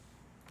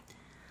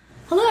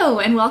Hello,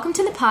 and welcome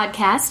to the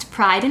podcast,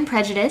 Pride and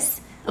Prejudice,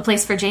 a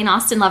place for Jane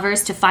Austen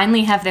lovers to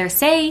finally have their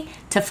say,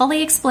 to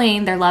fully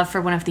explain their love for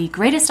one of the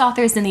greatest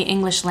authors in the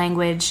English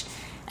language,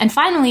 and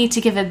finally to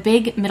give a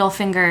big middle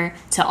finger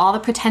to all the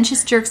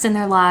pretentious jerks in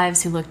their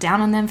lives who look down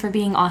on them for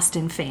being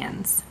Austen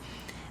fans.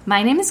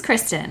 My name is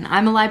Kristen.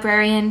 I'm a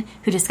librarian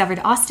who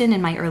discovered Austen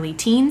in my early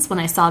teens when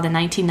I saw the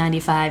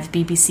 1995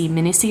 BBC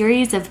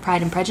miniseries of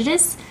Pride and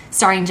Prejudice,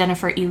 starring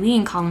Jennifer E. Lee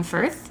and Colin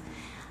Firth.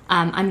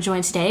 I'm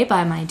joined today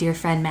by my dear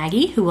friend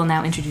Maggie, who will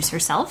now introduce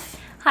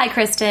herself. Hi,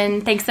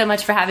 Kristen. Thanks so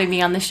much for having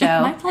me on the show.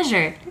 My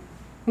pleasure.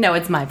 No,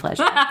 it's my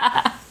pleasure.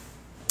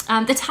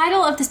 The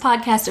title of this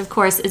podcast, of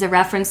course, is a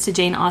reference to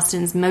Jane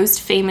Austen's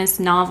most famous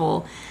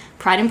novel,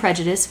 Pride and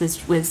Prejudice,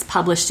 which was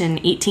published in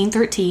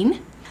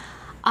 1813.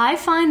 I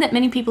find that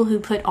many people who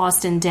put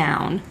Austen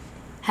down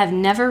have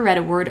never read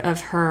a word of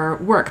her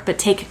work, but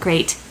take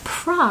great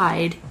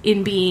pride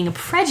in being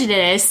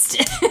prejudiced.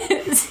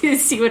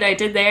 See what I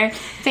did there?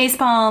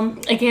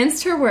 Facepalm.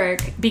 Against her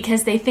work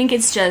because they think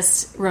it's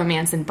just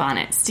romance and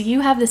bonnets. Do you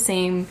have the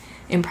same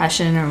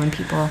impression, or when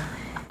people...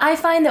 I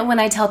find that when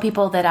I tell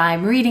people that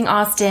I'm reading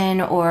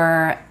Austen,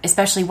 or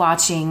especially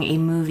watching a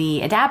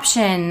movie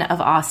adaptation of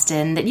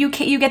Austen, that you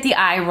get the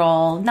eye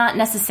roll, not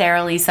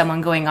necessarily someone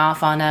going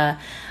off on a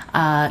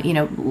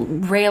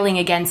railing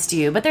against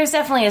you. But there's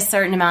definitely a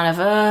certain amount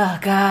of, oh,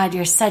 God,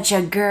 you're such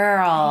a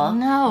girl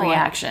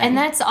reaction. And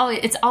it's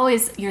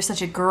always, you're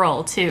such a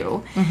girl,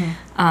 too.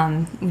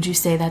 Mm-hmm. Would you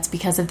say that's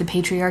because of the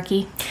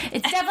patriarchy?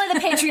 It's definitely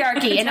the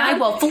patriarchy, and I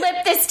will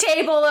flip this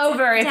table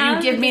over if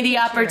you give me the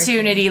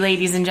opportunity,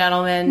 ladies and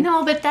gentlemen.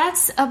 No, but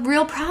that's a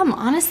real problem.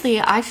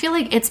 Honestly, I feel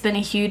like it's been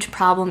a huge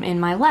problem in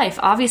my life.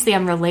 Obviously,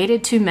 I'm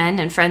related to men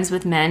and friends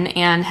with men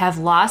and have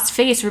lost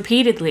face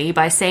repeatedly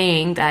by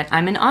saying that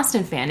I'm an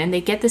Austen fan. And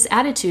they get this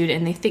attitude,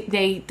 and they think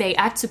they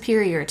act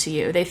superior to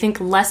you. They think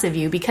less of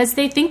you because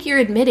they think you're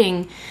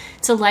admitting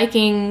to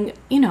liking,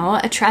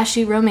 a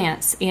trashy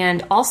romance.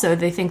 And also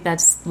they think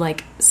that's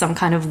like some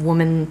kind of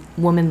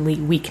womanly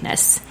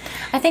weakness.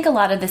 I think a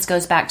lot of this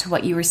goes back to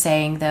what you were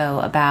saying, though,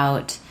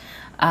 about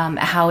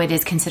how it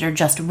is considered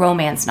just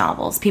romance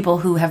novels. People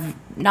who have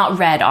not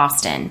read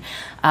Austen,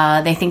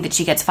 they think that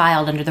she gets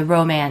filed under the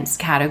romance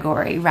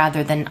category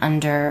rather than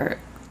under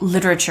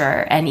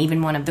literature, and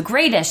even one of the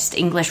greatest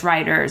English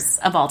writers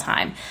of all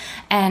time.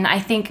 And I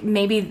think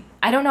maybe,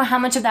 I don't know how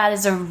much of that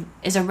is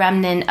a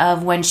remnant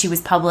of when she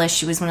was published.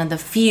 She was one of the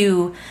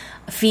few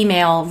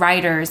female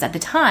writers at the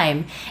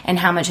time, and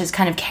how much has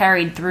kind of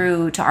carried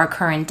through to our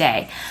current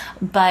day.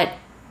 But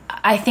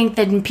I think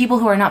that people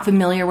who are not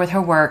familiar with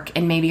her work,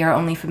 and maybe are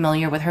only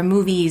familiar with her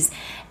movies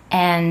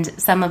and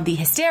some of the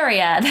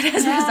hysteria that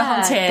has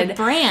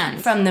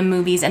resulted from the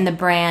movies and the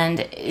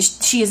brand,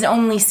 she is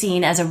only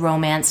seen as a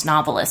romance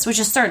novelist, which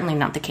is certainly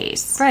not the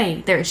case.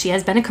 Right. She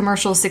has been a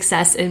commercial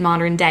success in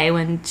modern day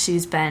when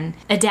she's been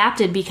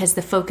adapted because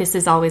the focus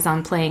is always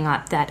on playing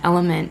up that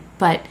element.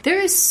 But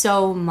there is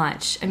so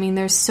much. I mean,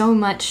 there's so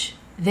much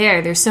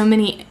there. There's so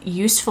many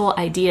useful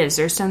ideas.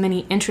 There's so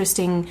many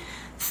interesting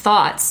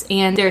thoughts.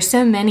 And there's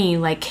so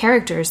many,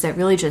 characters that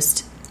really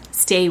just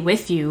stay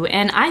with you.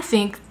 And I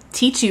think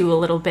teach you a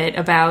little bit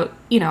about,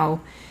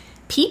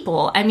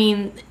 people. I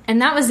mean,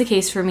 and that was the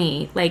case for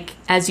me.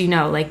 As you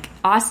know,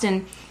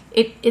 Austen,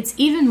 it's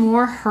even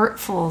more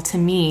hurtful to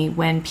me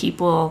when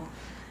people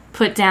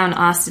put down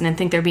Austen and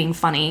think they're being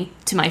funny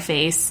to my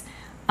face.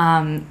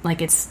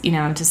 It's,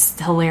 just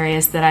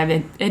hilarious that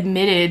I've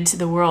admitted to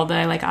the world that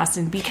I like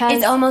Austen, because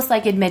it's almost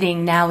like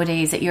admitting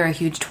nowadays that you're a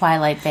huge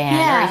Twilight fan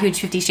or a huge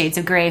 50 Shades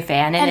of Grey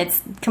fan, and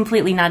it's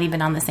completely not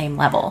even on the same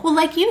level. Well,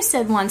 like you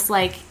said once,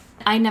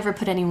 I never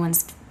put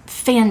anyone's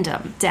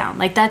fandom down.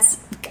 That's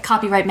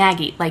copyright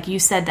Maggie. You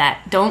said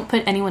that. Don't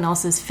put anyone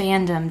else's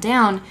fandom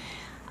down.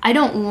 I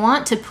don't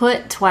want to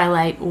put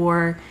Twilight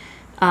or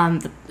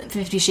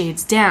 50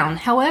 Shades down.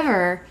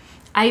 However,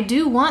 I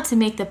do want to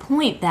make the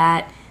point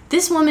that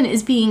this woman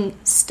is being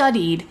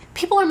studied.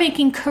 People are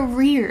making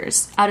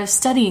careers out of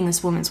studying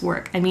this woman's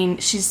work. I mean,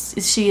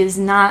 she is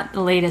not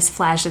the latest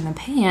flash in the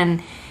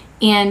pan.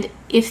 And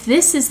if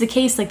this is the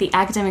case, the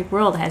academic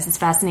world has this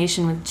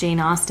fascination with Jane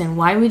Austen,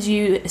 why would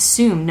you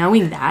assume,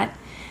 knowing that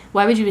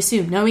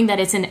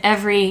it's in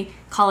every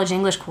college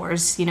English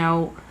course,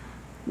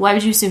 why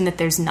would you assume that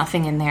there's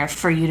nothing in there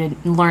for you to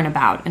learn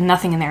about and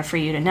nothing in there for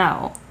you to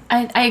know?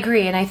 I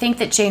agree, and I think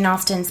that Jane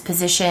Austen's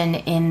position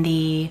in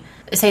the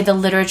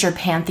literature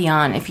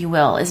pantheon, if you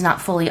will, is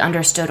not fully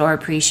understood or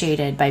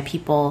appreciated by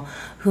people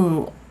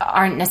who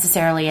aren't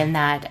necessarily in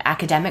that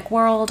academic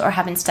world or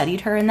haven't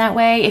studied her in that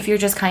way. If you're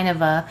just kind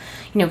of a,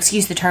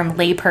 excuse the term,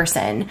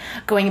 layperson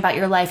going about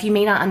your life, you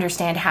may not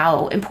understand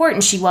how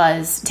important she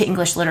was to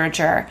English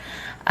literature.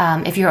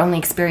 If your only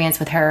experience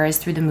with her is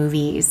through the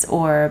movies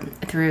or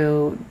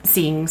through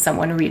seeing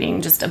someone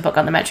reading just a book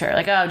on the Metro,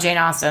 oh, Jane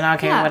Austen,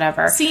 okay,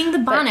 whatever. Seeing the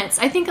bonnets.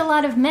 I think a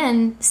lot of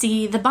men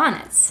see the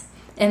bonnets.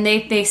 And they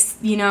it's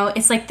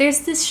there's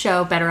this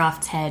show, Better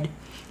Off Ted,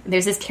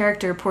 There's this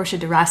character, Portia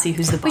de Rossi,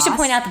 who's the boss. We should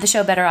point out that the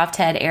show Better Off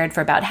Ted aired for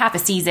about half a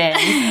season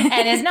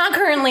and is not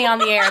currently on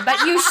the air,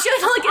 but you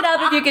should look it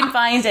up if you can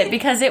find it,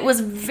 because it was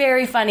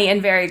very funny and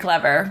very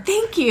clever.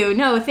 Thank you.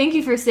 No, thank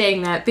you for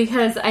saying that,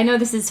 because I know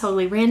this is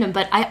totally random,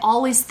 but I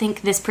always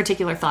think this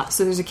particular thought.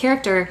 So there's a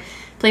character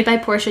played by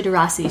Portia de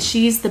Rossi.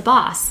 She's the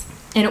boss,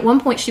 and at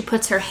one point she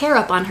puts her hair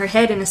up on her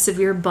head in a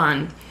severe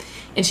bun,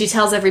 and she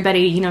tells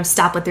everybody, you know,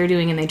 stop what they're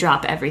doing, and they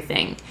drop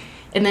everything.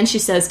 And then she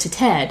says to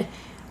Ted,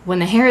 when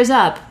the hair is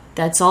up,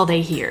 that's all they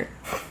hear.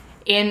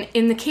 And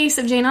in the case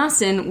of Jane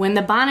Austen, when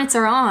the bonnets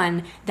are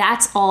on,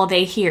 that's all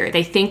they hear.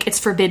 They think it's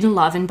forbidden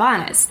love in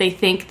bonnets. They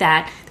think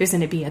that there's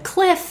going to be a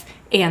cliff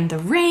and the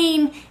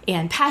rain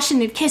and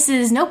passionate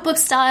kisses, Notebook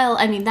style.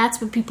 I mean,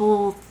 that's what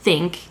people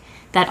think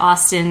that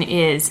Austen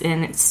is,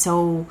 and it's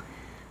so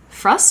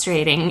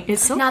frustrating.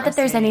 It's so not that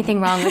there's anything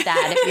wrong with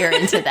that if you're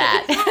into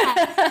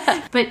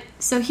that. But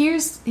so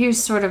here's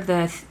sort of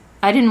the...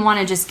 I didn't want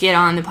to just get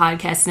on the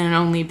podcast and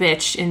only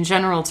bitch in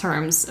general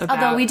terms about...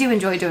 Although we do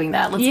enjoy doing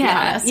that, let's be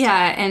honest. Yeah,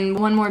 and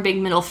one more big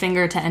middle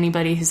finger to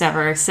anybody who's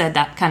ever said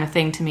that kind of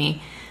thing to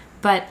me.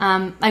 But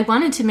I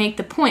wanted to make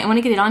the point, I want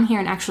to get it on here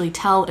and actually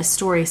tell a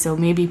story so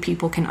maybe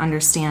people can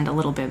understand a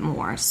little bit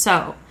more.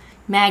 So,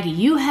 Maggie,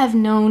 you have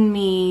known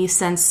me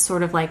since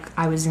sort of like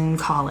I was in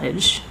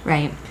college,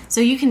 right? So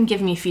you can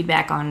give me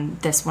feedback on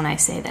this when I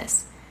say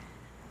this.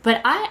 But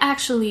I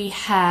actually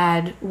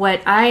had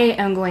what I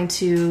am going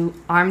to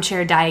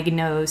armchair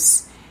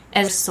diagnose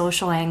as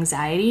social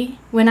anxiety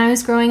when I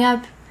was growing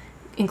up,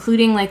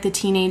 including like the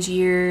teenage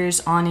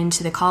years on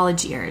into the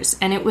college years.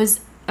 And it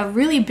was a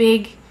really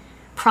big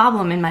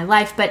problem in my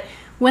life. But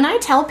when I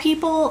tell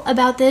people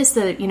about this,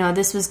 that, you know,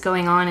 this was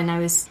going on and I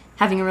was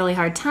having a really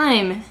hard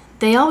time,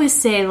 they always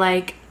say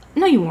like,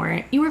 no, you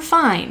weren't. You were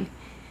fine.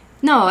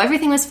 No,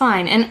 everything was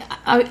fine. And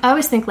I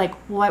always think, like,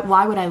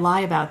 why would I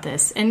lie about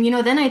this? And, you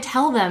know, then I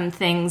tell them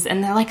things,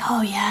 and they're like,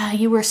 oh, yeah,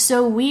 you were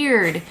so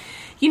weird.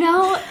 You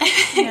know?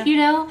 Yeah. You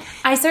know?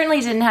 I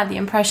certainly didn't have the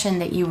impression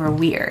that you were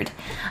weird.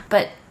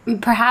 But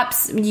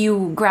perhaps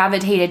you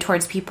gravitated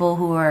towards people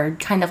who are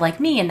kind of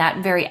like me and that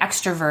very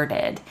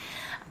extroverted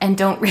and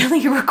don't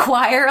really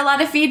require a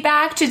lot of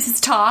feedback to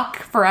just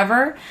talk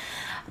forever.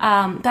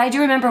 But I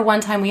do remember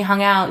one time we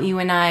hung out, you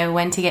and I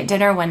went to get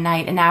dinner one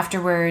night, and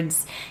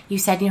afterwards you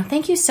said, you know,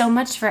 thank you so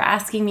much for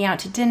asking me out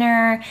to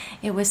dinner.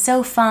 It was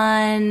so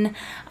fun.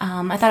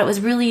 I thought it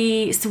was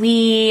really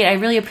sweet. I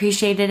really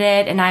appreciated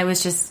it. And I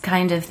was just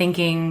kind of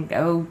thinking,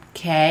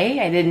 okay,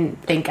 I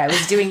didn't think I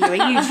was doing you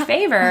a huge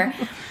favor.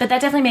 But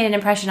that definitely made an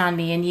impression on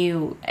me, and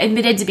you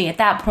admitted to me at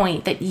that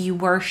point that you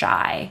were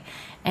shy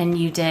and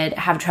you did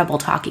have trouble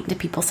talking to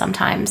people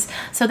sometimes.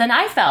 So then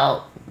I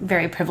felt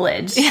very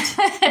privileged to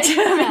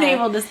have been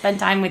able to spend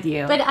time with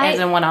you, but as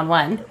in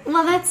one-on-one.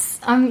 Well, that's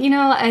you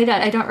know,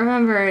 I don't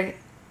remember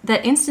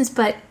that instance,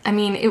 but I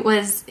mean, it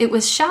was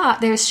shy.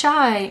 There's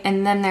shy,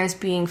 and then there's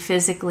being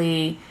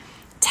physically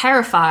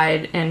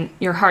terrified, and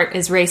your heart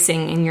is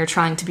racing, and you're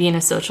trying to be in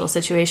a social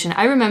situation.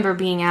 I remember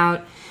being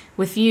out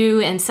with you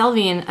and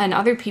Selvie and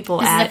other people.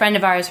 This is a friend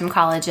of ours from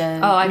college,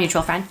 a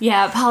mutual friend.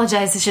 Yeah,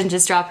 apologize, I shouldn't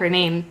just drop her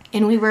name.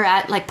 And we were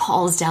at like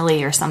Paul's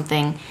Deli or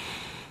something.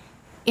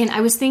 And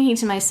I was thinking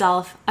to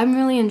myself, I'm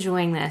really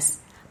enjoying this.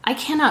 I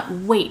cannot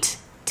wait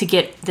to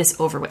get this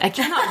over with. I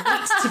cannot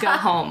wait to go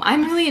home.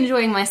 I'm really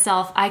enjoying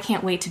myself. I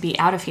can't wait to be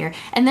out of here.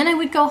 And then I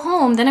would go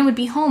home. Then I would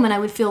be home and I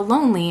would feel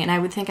lonely. And I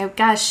would think, oh,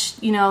 gosh,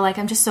 you know, like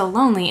I'm just so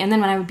lonely. And then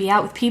when I would be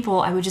out with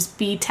people, I would just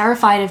be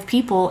terrified of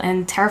people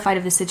and terrified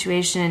of the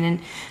situation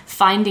and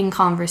finding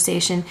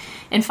conversation.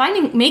 And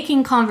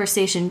making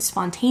conversation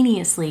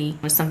spontaneously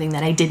was something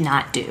that I did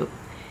not do.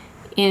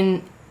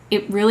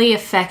 It really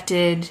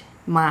affected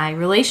my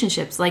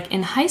relationships. Like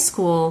in high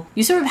school,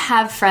 you sort of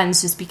have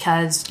friends just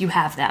because you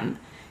have them,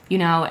 you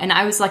know, and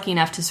I was lucky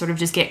enough to sort of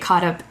just get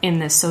caught up in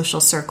this social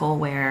circle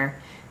where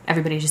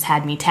everybody just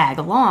had me tag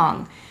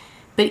along.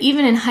 But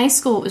even in high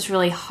school, it was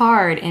really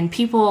hard, and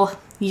people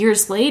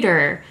years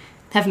later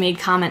have made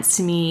comments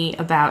to me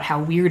about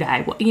how weird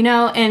I was, you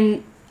know,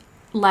 and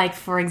like,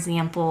 for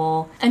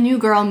example, a new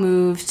girl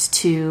moved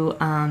to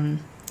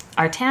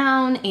our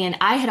town, and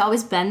I had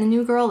always been the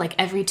new girl. Like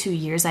every 2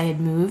 years I had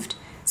moved.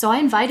 So I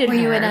invited her.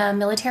 Were you in a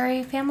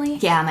military family?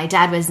 Yeah, my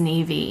dad was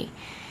Navy.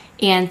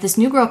 And this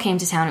new girl came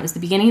to town. It was the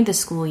beginning of the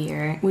school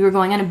year. We were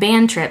going on a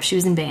band trip. She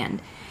was in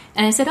band.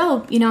 And I said,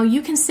 oh, you know,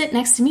 you can sit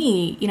next to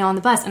me, you know, on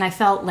the bus. And I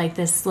felt like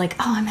this, like,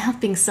 oh, I'm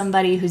helping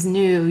somebody who's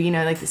new, you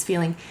know, like this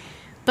feeling.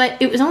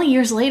 But it was only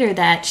years later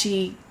that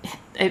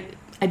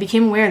I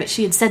became aware that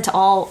she had said to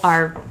all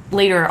our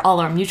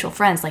mutual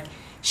friends, like,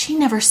 she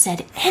never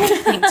said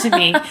anything to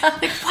me.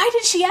 Like, why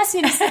did she ask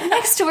me to sit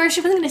next to her?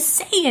 She wasn't going to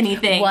say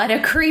anything. What a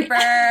creeper.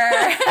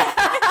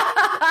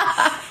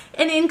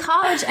 And in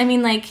college, I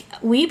mean, like,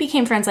 we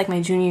became friends like my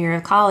junior year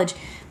of college.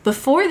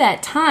 Before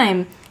that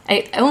time,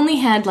 I only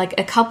had like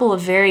a couple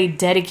of very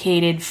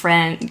dedicated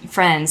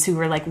friends who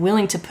were like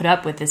willing to put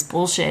up with this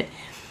bullshit.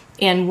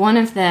 And one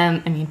of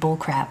them, I mean, bull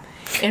crap.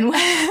 And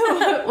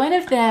one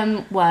of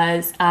them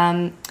was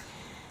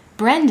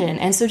Brendan.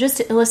 And so just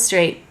to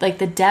illustrate, like,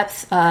 the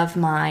depth of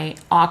my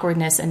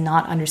awkwardness and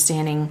not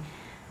understanding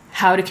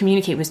how to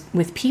communicate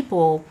with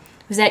people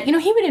was that, you know,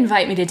 he would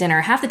invite me to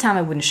dinner. Half the time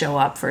I wouldn't show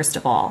up, first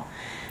of all.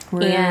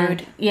 Rude.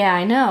 And, yeah,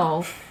 I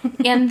know.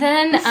 And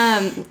then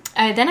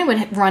I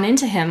would run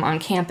into him on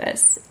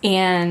campus,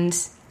 and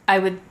I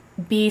would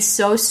be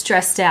so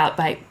stressed out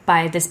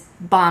by this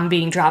bomb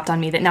being dropped on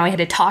me that now I had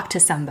to talk to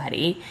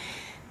somebody,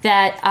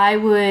 that I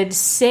would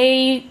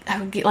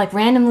like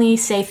randomly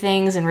say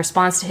things in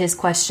response to his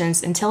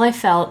questions until I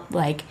felt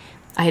like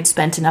I had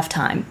spent enough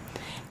time.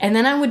 And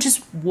then I would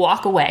just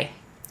walk away.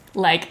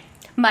 Like,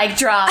 mic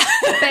drop.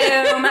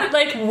 Boom.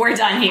 Like, we're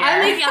done here.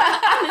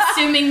 I'm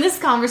assuming this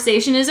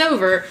conversation is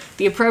over.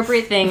 The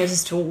appropriate thing is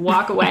just to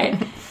walk away.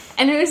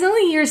 And it was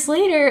only years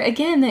later,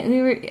 again, that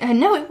we were...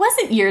 no, it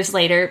wasn't years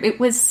later. It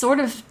was sort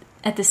of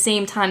at the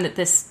same time that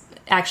this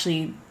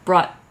actually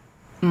brought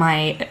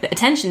my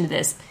attention to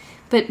this.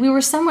 But we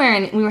were somewhere,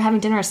 and we were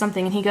having dinner or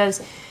something, and he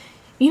goes,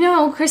 you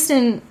know,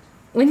 Kristen,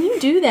 when you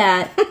do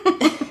that,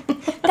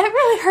 that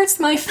really hurts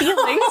my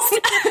feelings.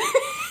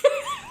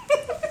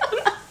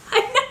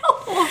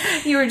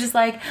 You were just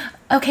like,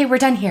 okay, we're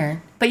done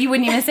here. But you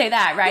wouldn't even say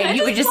that, right? Yeah,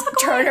 you would just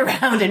turn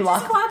around and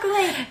walk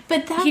away.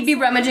 But he'd be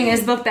rummaging in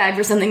his book bag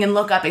for something and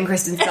look up and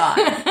Kristen's gone.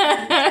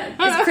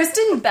 Is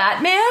Kristen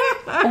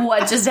Batman?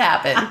 What just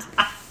happened?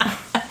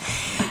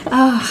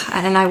 Oh,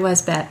 and I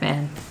was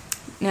Batman.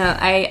 No,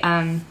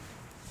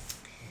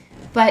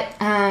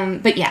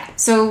 but yeah,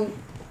 so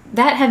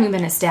that having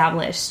been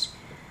established,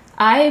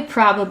 I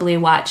probably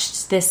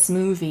watched this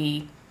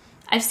movie...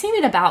 I've seen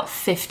it about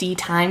 50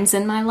 times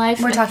in my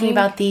life. We're talking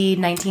about the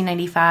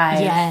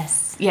 1995.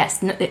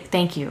 Yes. No,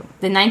 thank you.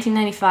 The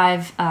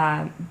 1995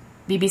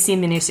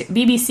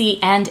 BBC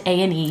and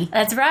A&E.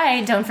 That's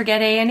right. Don't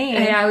forget A&E.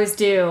 I always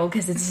do,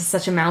 because it's just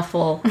such a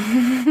mouthful.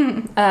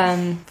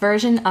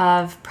 Version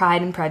of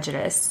Pride and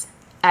Prejudice.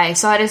 I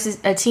saw it as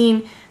a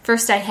teen.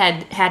 First, I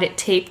had it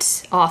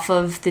taped off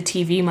of the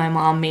TV. My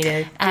mom made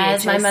a VHS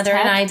as my mother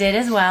and I did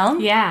as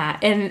well. Yeah,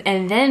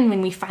 and then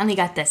when we finally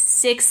got the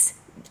 6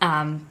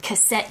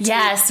 cassette tape.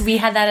 Yes, we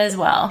had that as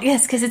well.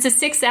 Yes, because it's a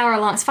 6 hour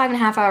long, it's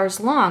 5.5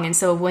 hours long, and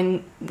so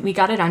when we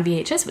got it on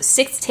VHS, it was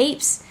 6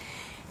 tapes,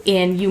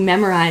 and you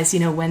memorize, you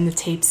know, when the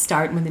tapes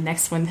start, when the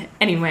next one,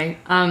 anyway,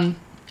 and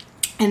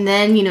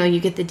then, you know, you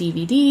get the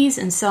DVDs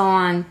and so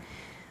on,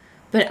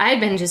 but I'd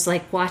been just,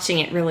 like, watching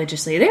it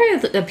religiously. There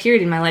was a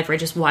period in my life where I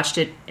just watched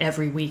it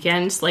every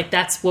weekend, like,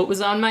 that's what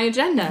was on my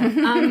agenda.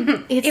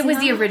 It was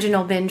the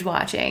original binge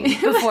watching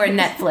before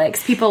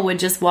Netflix. People would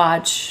just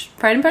watch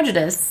Pride and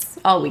Prejudice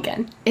all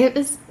weekend. It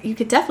was, you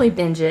could definitely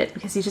binge it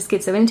because you just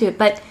get so into it,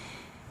 but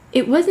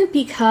it wasn't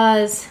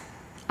because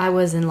I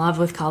was in love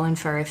with Colin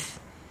Firth.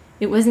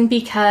 It wasn't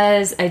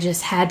because I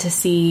just had to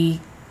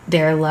see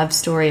their love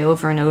story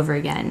over and over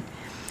again.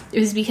 It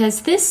was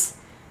because this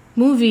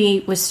movie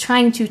was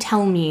trying to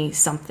tell me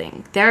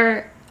something.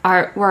 There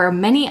were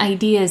many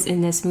ideas in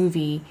this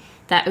movie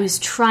that I was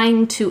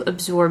trying to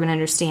absorb and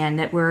understand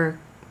that were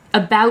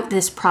about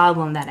this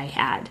problem that I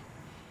had.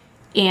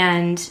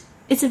 And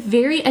it's a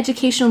very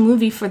educational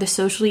movie for the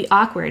socially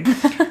awkward.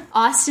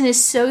 Austen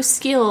is so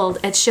skilled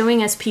at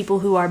showing us people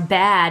who are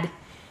bad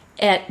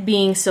at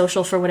being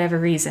social for whatever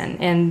reason.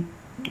 And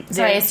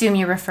so I assume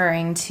you're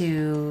referring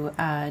to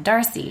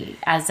Darcy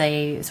as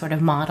a sort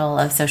of model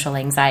of social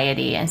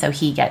anxiety, and so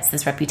he gets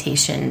this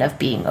reputation of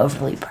being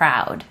overly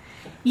proud.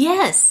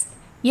 Yes,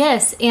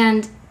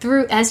 and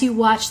as you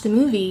watch the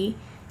movie,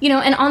 you know,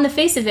 and on the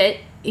face of it,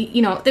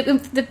 you know,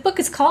 the book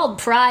is called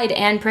Pride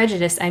and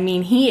Prejudice. I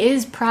mean, he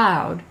is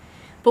proud.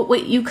 But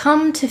what you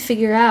come to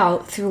figure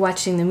out through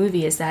watching the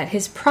movie is that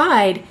his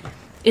pride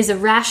is a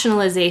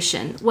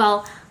rationalization.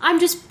 Well, I'm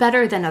just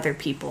better than other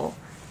people.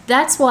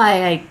 That's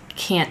why I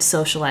can't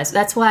socialize.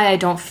 That's why I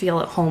don't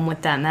feel at home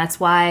with them. That's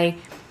why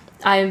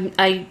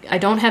I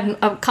don't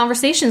have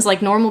conversations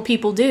like normal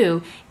people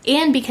do.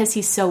 And because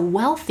he's so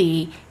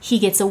wealthy, he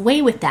gets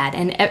away with that.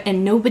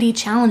 And nobody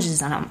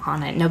challenges him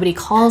on it. Nobody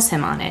calls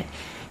him on it.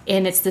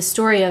 And it's the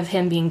story of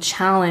him being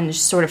challenged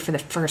sort of for the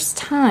first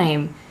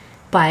time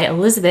by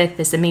Elizabeth,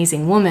 this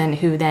amazing woman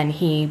who then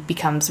he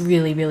becomes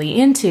really, really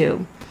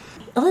into.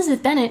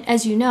 Elizabeth Bennet,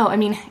 as you know, I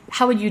mean,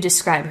 how would you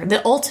describe her?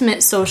 The ultimate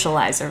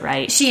socializer,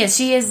 right? She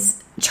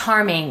is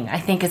charming, I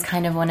think is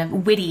kind of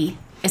witty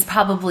is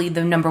probably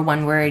the number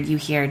one word you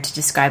hear to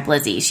describe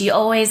Lizzie. She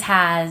always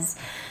has,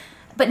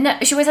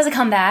 she always has a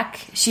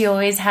comeback. She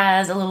always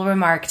has a little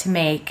remark to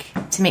make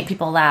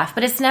people laugh,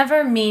 but it's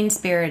never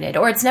mean-spirited,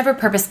 or it's never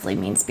purposefully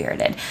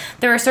mean-spirited.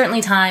 There are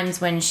certainly times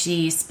when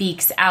she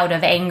speaks out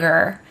of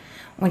anger,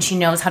 when she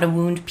knows how to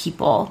wound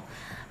people,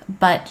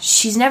 but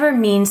she's never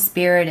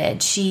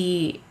mean-spirited.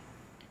 She,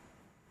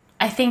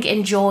 I think,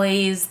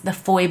 enjoys the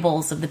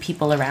foibles of the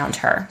people around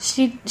her.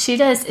 She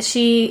does.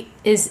 She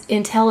is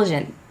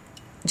intelligent,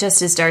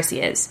 just as Darcy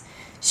is.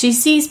 She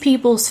sees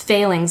people's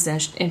failings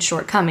and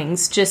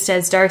shortcomings, just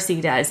as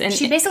Darcy does. And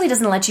she basically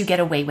doesn't let you get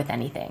away with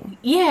anything.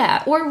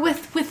 Yeah, or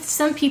with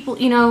some people,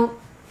 you know,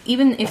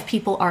 even if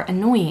people are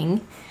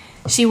annoying,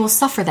 she will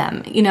suffer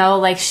them. You know,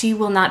 like, she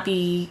will not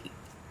be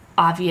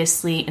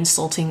obviously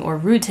insulting or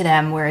rude to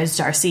them, whereas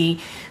Darcy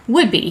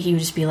would be. He would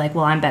just be like,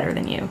 well, I'm better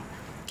than you.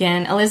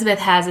 Again, Elizabeth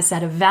has a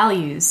set of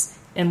values,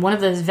 and one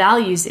of those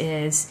values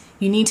is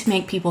you need to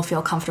make people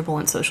feel comfortable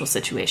in social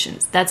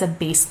situations. That's a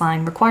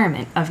baseline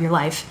requirement of your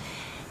life.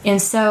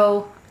 And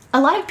so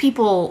a lot of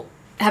people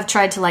have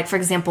tried to, like, for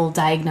example,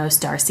 diagnose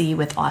Darcy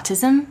with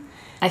autism.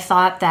 I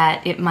thought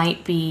that it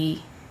might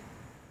be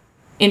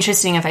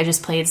interesting if I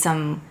just played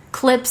some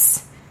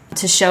clips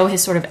to show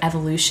his sort of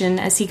evolution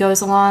as he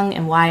goes along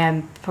and why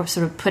I'm sort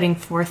of putting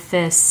forth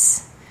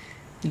this.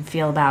 You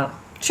feel about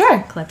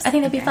Sure. clips? I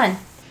think that'd be fun.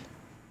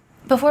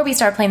 Before we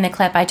start playing the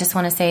clip, I just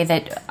want to say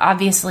that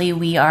obviously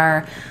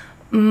we're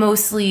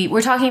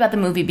talking about the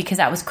movie because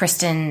that was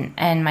Kristen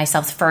and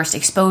myself's first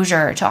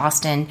exposure to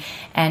Austen,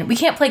 and we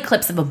can't play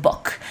clips of a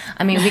book.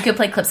 I mean, we could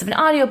play clips of an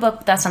audiobook,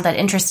 but that's not that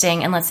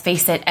interesting, and let's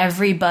face it,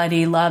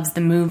 everybody loves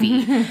the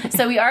movie.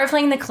 So we are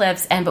playing the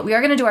clips, but we are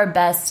going to do our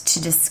best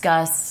to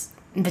discuss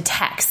the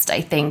text,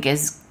 I think,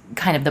 is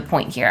kind of the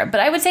point here.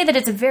 But I would say that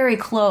it's a very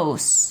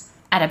close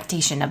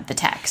adaptation of the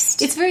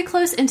text. It's very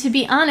close, and to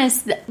be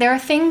honest, there are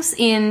things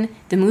in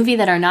the movie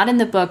that are not in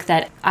the book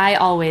that I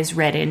always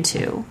read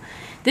into.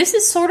 This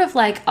is sort of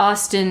like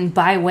Austen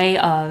by way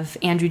of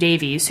Andrew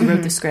Davies, who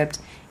wrote the script,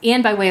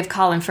 and by way of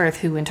Colin Firth,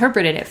 who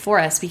interpreted it for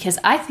us, because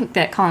I think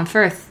that Colin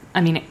Firth, I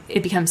mean,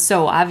 it becomes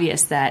so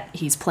obvious that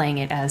he's playing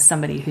it as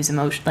somebody who's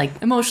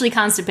emotionally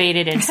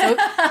constipated and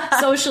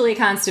socially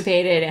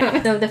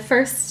constipated. So the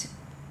first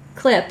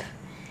clip,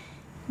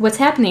 what's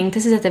happening,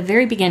 this is at the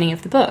very beginning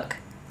of the book.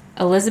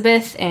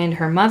 Elizabeth and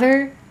her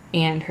mother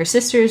and her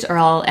sisters are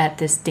all at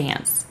this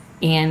dance,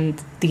 and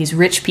these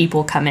rich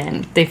people come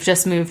in. They've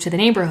just moved to the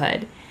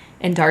neighborhood,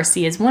 and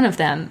Darcy is one of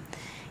them.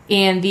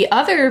 And the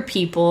other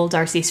people,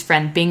 Darcy's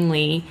friend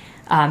Bingley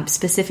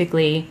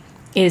specifically,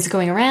 is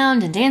going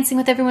around and dancing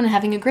with everyone and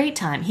having a great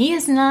time. He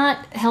is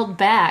not held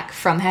back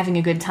from having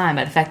a good time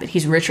by the fact that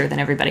he's richer than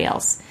everybody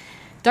else.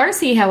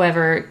 Darcy,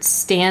 however,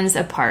 stands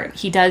apart.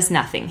 He does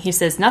nothing. He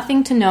says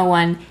nothing to no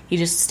one. He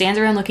just stands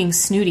around looking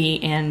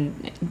snooty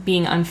and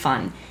being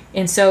unfun.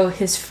 And so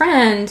his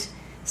friend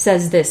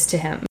says this to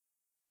him.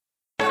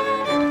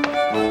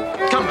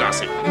 Come,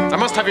 Darcy. I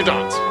must have you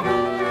dance.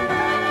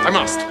 I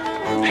must.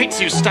 I hate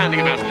you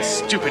standing about in this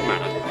stupid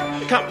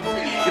manner. Come,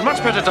 you'd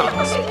much better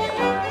dance.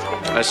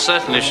 I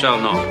certainly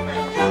shall not.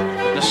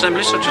 An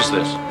assembly such as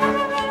this,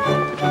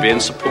 it would be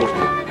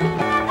insupportable.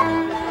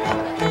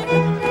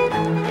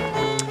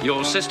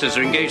 Your sisters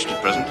are engaged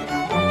at present.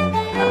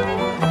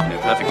 You know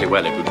perfectly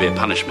well it would be a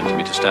punishment to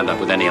me to stand up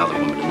with any other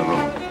woman in the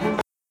room.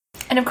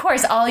 And of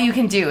course, all you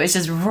can do is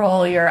just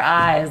roll your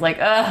eyes like,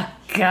 oh,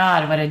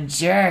 God, what a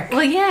jerk.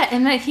 Well, yeah,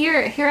 and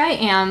here I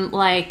am,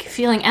 like,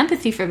 feeling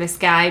empathy for this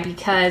guy,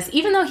 because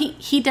even though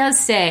he does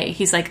say,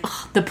 he's like,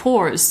 ugh, the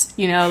pores,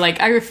 you know, like,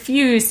 I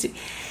refuse to...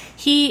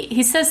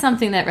 He says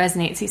something that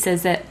resonates. He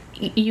says that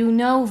you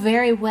know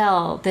very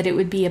well that it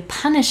would be a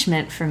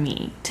punishment for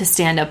me to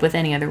stand up with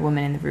any other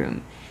woman in the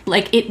room.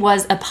 Like, it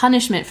was a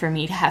punishment for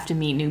me to have to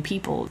meet new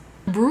people.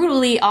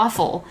 Brutally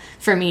awful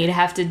for me to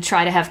have to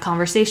try to have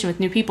conversation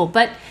with new people.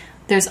 But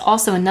there's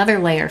also another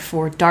layer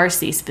for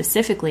Darcy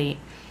specifically,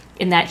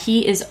 in that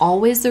he is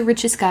always the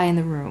richest guy in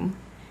the room,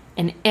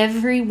 and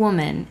every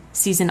woman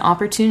sees an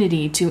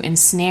opportunity to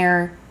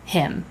ensnare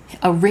him,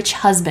 a rich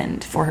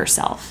husband, for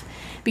herself.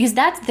 Because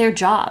that's their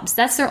jobs.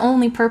 That's their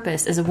only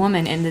purpose as a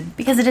woman.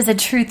 Because it is a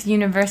truth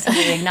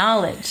universally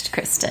acknowledged,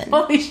 Kristen.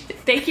 Holy shit.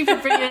 Thank you for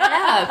bringing it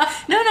up.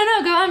 No,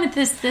 go on with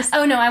this.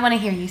 Oh, no, I want to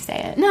hear you say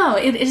it. No,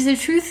 it is a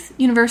truth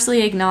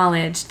universally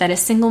acknowledged that a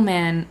single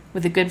man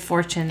with a good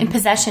fortune... in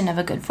possession of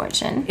a good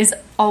fortune. ...is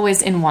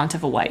always in want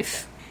of a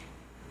wife.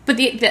 But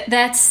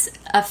that's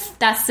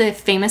the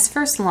famous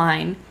first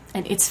line.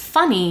 And it's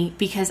funny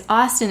because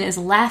Austen is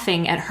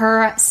laughing at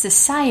her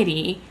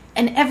society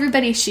and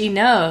everybody she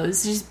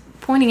knows. She's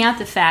pointing out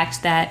the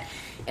fact that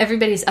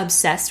everybody's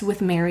obsessed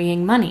with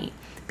marrying money,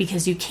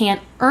 because you can't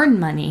earn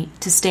money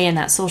to stay in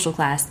that social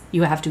class.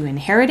 You have to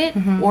inherit it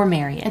or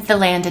marry it. It's the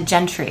landed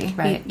gentry,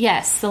 right?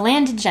 Yes, the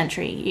landed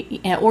gentry.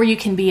 Or you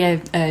can be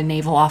a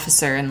naval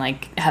officer and,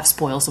 like, have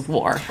spoils of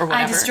war or whatever.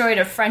 I destroyed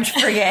a French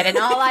frigate and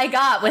all I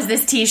got was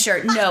this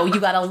t-shirt. No, you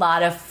got a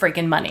lot of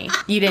freaking money.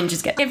 You didn't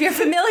just get... If you're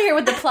familiar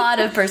with the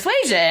plot of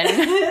Persuasion,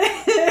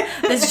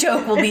 this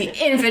joke will be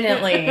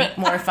infinitely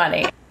more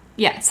funny.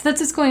 Yeah, so that's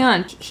what's going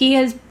on. He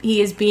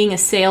is being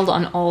assailed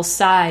on all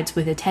sides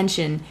with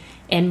attention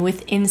and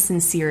with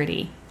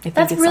insincerity.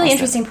 That's a really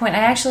interesting point. I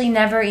actually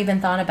never even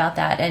thought about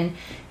that. And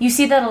you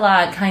see that a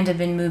lot kind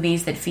of in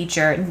movies that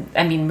feature,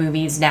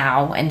 movies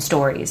now and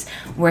stories,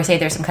 where, say,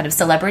 there's some kind of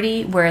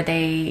celebrity where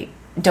they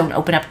don't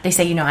open up. They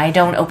say, you know, I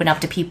don't open up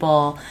to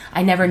people.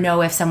 I never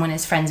know if someone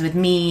is friends with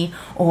me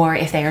or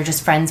if they are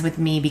just friends with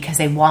me because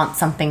they want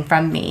something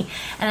from me.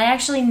 And I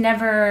actually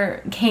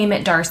never came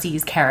at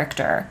Darcy's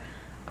character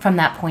from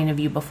that point of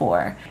view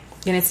before.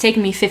 And it's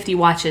taken me 50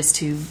 watches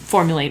to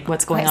formulate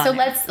what's going on. So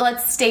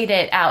let's state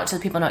it out so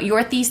people know.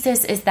 Your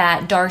thesis is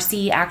that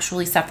Darcy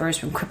actually suffers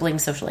from crippling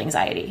social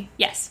anxiety.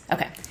 Yes.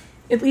 Okay.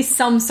 At least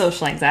some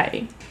social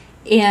anxiety.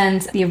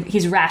 And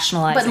he's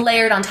rationalizing. But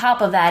layered on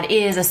top of that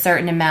is a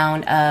certain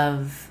amount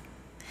of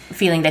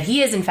feeling that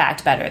he is in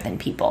fact better than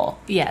people.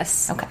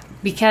 Yes. Okay.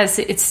 Because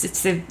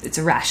it's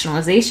a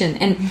rationalization.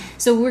 And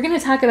so we're going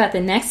to talk about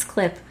the next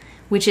clip,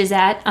 which is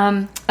at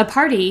a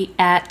party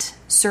at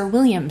Sir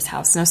William's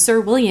house. Now, Sir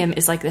William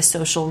is like the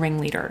social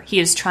ringleader. He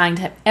is trying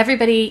to...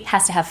 Everybody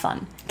has to have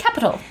fun.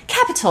 Capital.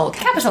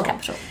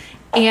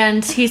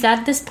 And he's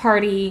at this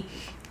party,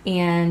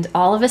 and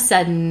all of a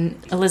sudden,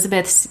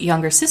 Elizabeth's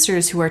younger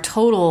sisters, who are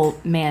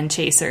total man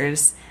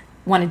chasers,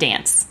 want to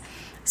dance.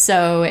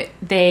 So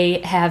they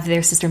have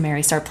their sister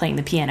Mary start playing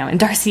the piano, and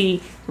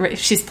Darcy,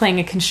 she's playing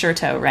a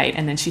concerto, right?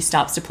 And then she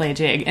stops to play a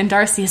jig, and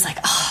Darcy is like,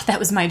 "Oh, that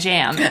was my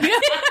jam."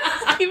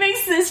 He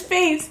makes this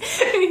face,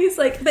 and he's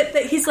like, "But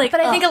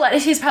I think a lot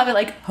of she's probably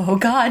like, oh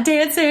God,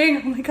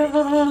 dancing! Oh my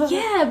God!"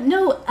 Yeah,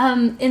 no,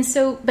 and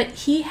so, but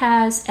he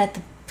has at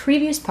the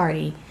previous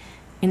party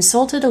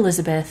insulted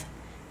Elizabeth,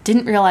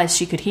 didn't realize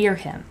she could hear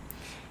him,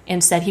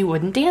 and said he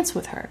wouldn't dance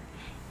with her,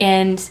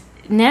 and.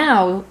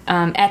 Now,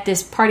 at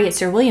this party at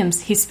Sir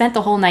William's, he spent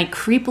the whole night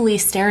creepily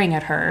staring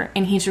at her,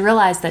 and he's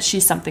realized that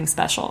she's something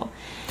special.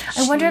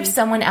 I wonder if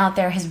someone out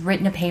there has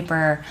written a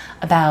paper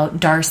about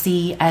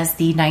Darcy as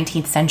the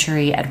 19th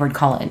century Edward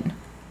Cullen.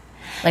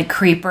 Like,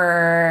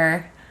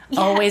 creeper,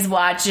 always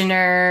watching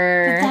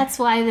her. But that's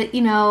why,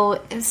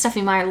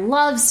 Stephenie Meyer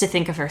loves to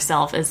think of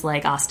herself as,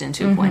 like, Austen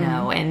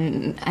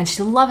 2.0, and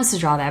she loves to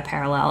draw that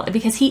parallel,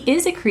 because he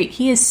is a creep.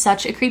 He is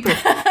such a creeper.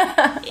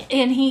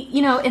 And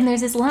and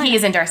there's this line. He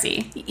is in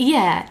Darcy.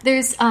 Yeah,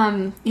 there's,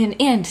 and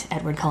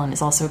Edward Cullen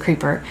is also a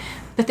creeper.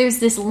 But there's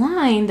this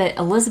line that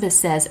Elizabeth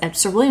says at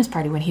Sir William's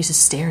party when he's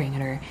just staring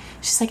at her.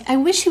 She's like, "I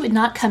wish he would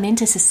not come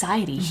into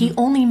society. He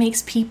only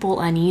makes people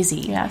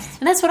uneasy." Yes.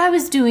 And that's what I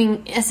was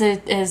doing as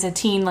a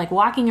teen, like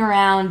walking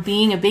around,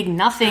 being a big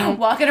nothing.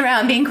 Walking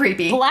around, being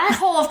creepy. Black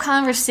hole of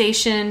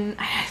conversation.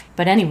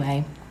 But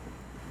anyway,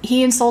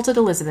 he insulted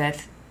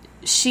Elizabeth.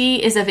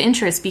 She is of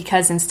interest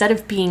because instead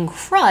of being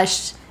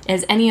crushed,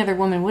 as any other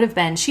woman would have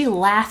been, she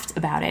laughed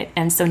about it.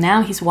 And so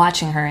now he's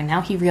watching her, and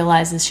now he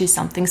realizes she's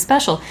something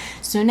special.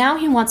 So now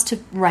he wants to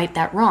right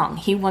that wrong.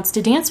 He wants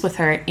to dance with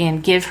her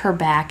and give her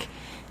back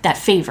that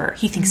favor.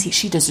 He thinks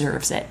she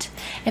deserves it.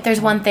 If there's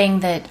one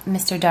thing that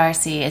Mr.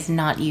 Darcy is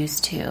not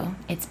used to,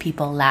 it's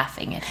people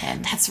laughing at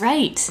him. That's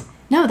right.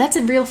 No, that's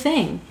a real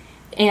thing.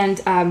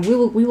 And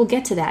we will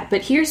get to that.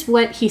 But here's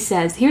what he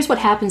says. Here's what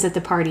happens at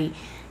the party.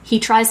 He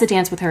tries to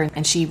dance with her,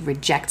 and she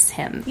rejects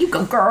him. You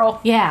go,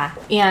 girl. Yeah.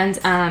 And,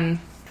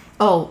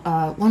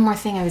 one more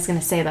thing I was going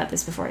to say about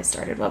this before I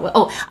started.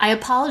 I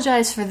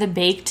apologize for the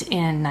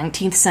baked-in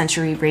 19th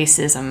century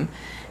racism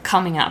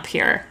coming up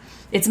here.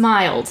 It's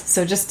mild,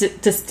 so just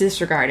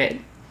disregard it.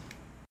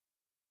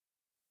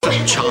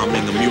 A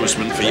charming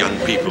amusement for young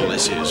people,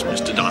 this is,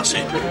 Mr.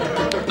 Darcy.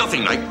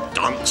 Nothing like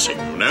dancing,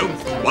 you know.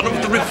 One of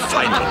the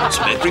refinements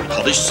of every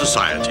polished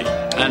society.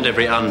 And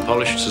every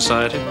unpolished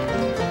society.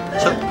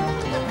 So?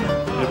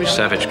 Every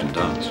savage can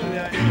dance.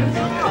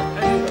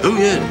 Oh,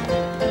 yeah.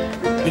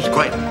 It's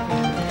quite...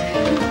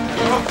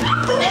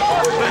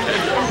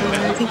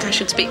 I think I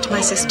should speak to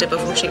my sister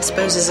before she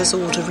exposes us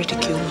all to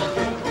ridicule.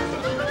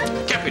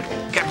 Capital.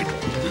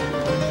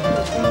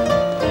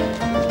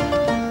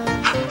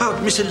 How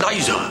about Miss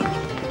Eliza?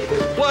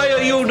 Why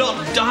are you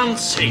not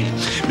dancing?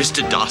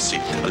 Mr. Darcy,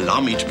 allow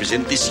me to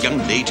present this young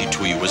lady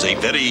to you as a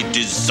very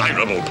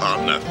desirable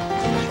partner.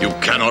 You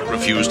cannot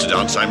refuse to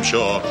dance, I'm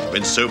sure,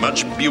 when so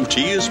much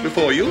beauty is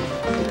before you.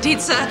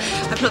 Indeed, sir,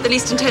 I've not the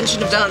least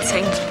intention of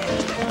dancing.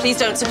 Please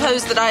don't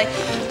suppose that I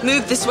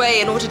moved this way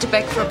in order to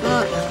beg for a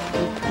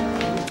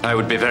partner. I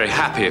would be very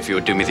happy if you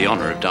would do me the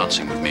honour of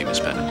dancing with me, Miss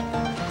Bennet.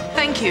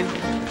 Thank you.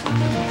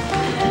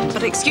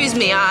 But excuse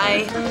me,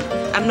 I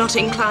am not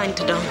inclined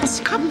to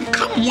dance. Come,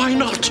 why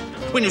not?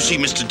 When you see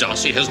Mr.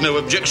 Darcy has no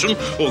objection,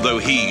 although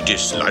he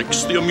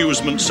dislikes the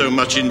amusement so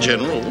much in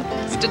general.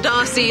 Mr.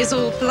 Darcy is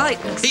all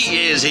politeness. He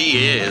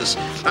is.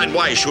 And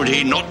why should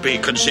he not be,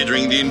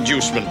 considering the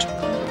inducement?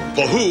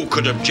 For who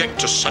could object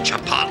to such a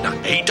partner,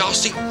 eh,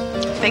 Darcy?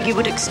 Beg you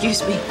would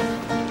excuse me.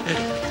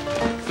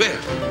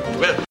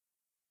 Well.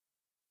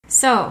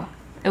 So,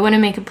 I want to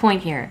make a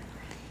point here.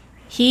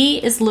 He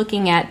is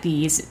looking at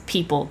these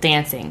people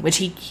dancing, which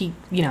he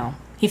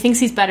thinks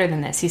he's better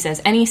than this. He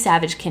says, any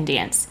savage can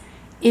dance.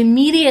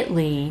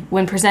 Immediately,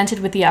 when presented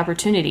with the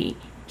opportunity,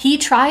 he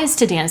tries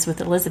to dance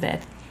with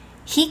Elizabeth.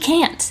 He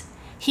can't.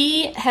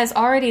 He has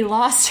already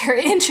lost her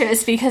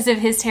interest because of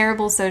his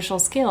terrible social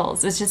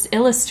skills. It just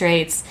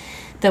illustrates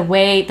the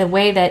way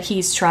that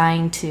he's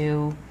trying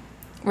to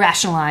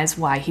rationalize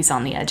why he's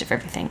on the edge of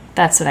everything.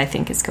 That's what I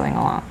think is going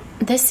along.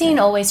 This scene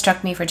always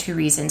struck me for two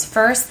reasons.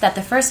 First, that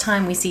the first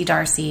time we see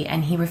Darcy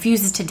and he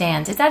refuses to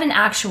dance, it's at an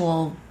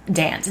actual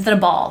dance. It's at a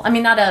ball. I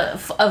mean, not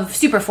a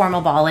super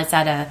formal ball. It's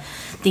at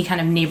the kind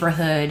of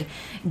neighborhood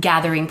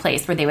gathering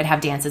place where they would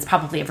have dances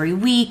probably every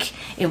week.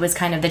 It was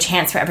kind of the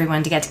chance for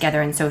everyone to get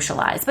together and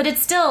socialize. But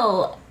it's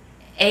still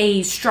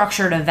a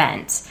structured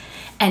event.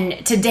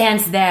 And to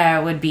dance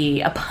there would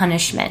be a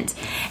punishment.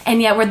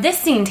 And yet where this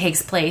scene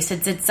takes place,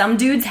 it's at some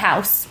dude's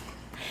house.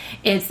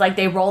 It's like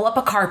they roll up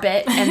a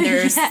carpet and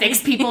there's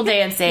 6 people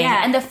dancing.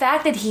 Yeah. And the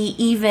fact that he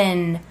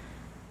even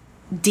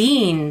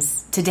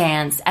deigns to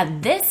dance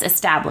at this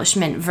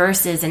establishment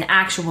versus an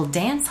actual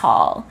dance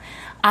hall,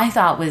 I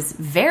thought was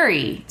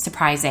very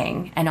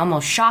surprising and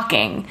almost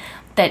shocking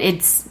that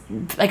it's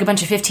like a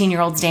bunch of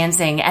 15-year-olds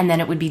dancing and then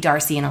it would be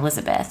Darcy and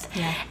Elizabeth.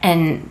 Yeah.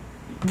 And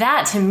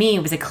that, to me,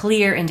 was a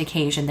clear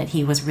indication that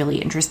he was really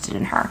interested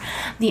in her.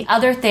 The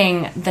other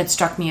thing that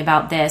struck me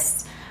about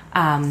this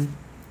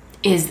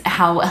is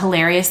how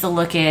hilarious the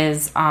look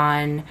is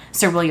on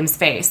Sir William's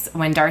face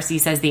when Darcy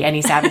says the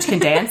 "any savage can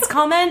dance"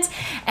 comment.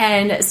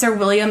 And Sir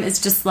William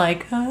is just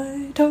like,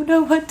 I don't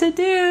know what to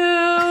do.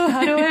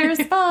 How do I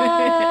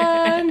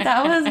respond?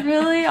 That was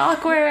really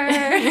awkward.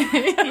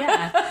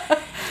 Yeah.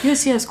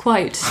 Yes,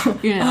 quite.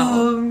 You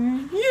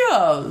know.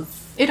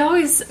 Yes. It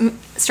always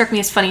struck me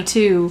as funny,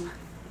 too,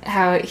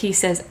 how he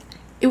says,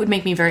 it would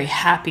make me very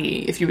happy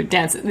if you would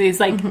dance. It's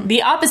like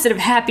the opposite of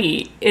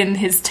happy in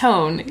his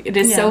tone. It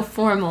is so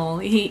formal.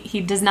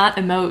 He does not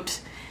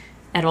emote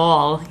at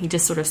all. He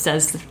just sort of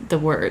says the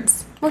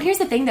words. Well, here's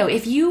the thing, though.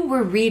 If you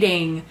were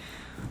reading...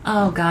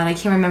 Oh, God, I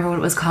can't remember what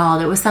it was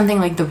called. It was something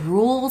like The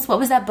Rules. What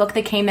was that book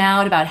that came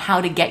out about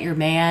how to get your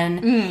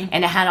man?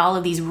 And it had all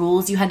of these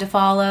rules you had to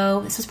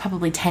follow. This was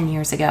probably 10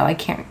 years ago. I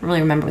can't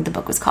really remember what the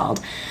book was called.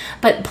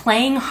 But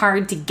playing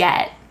hard to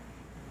get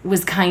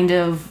was kind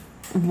of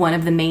one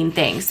of the main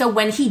things. So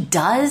when he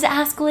does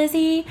ask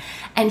Lizzie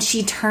and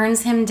she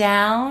turns him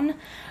down,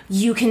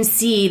 you can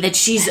see that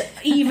she's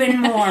even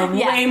more,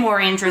 way more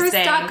interesting.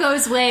 Her stock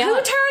goes way Who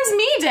up. turns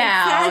me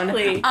down?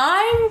 Exactly.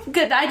 I'm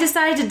good. I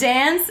decide to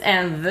dance,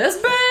 and this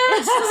bitch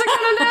isn't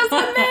gonna dance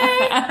with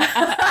me.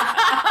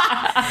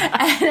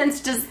 And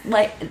it's just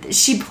like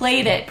she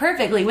played it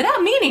perfectly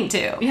without meaning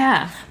to.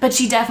 Yeah. But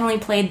she definitely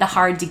played the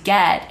hard to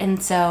get,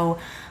 and so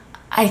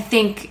I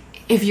think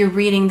if you're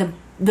reading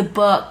the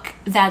book,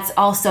 that's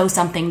also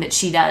something that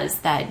she does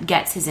that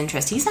gets his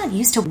interest. He's not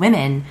used to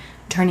women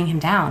turning him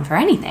down for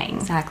anything.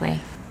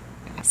 Exactly.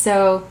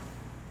 So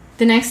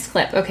the next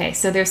clip, okay,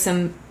 so there's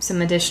some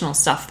additional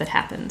stuff that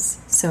happens.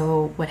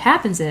 So what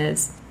happens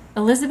is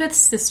Elizabeth's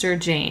sister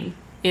Jane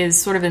is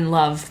sort of in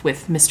love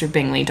with Mr.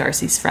 Bingley,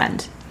 Darcy's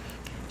friend.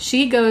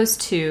 She goes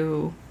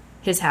to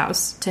his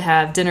house to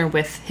have dinner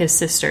with his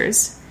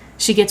sisters.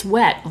 She gets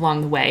wet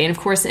along the way, and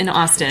of course in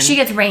Austen... She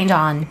gets rained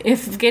on.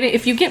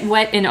 If you get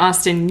wet in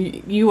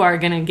Austen, you are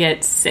going to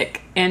get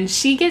sick. And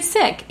she gets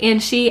sick,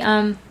 and she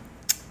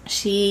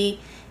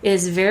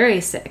is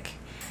very sick.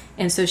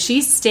 And so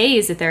she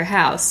stays at their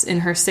house in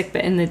her sick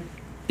bed, in the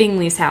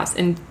Bingley's house,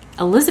 and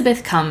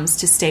Elizabeth comes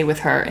to stay with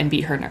her and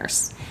be her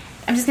nurse.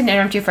 I'm just going to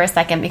interrupt you for a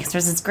second because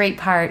there's this great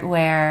part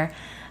where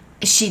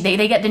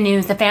they get the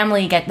news, the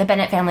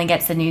Bennet family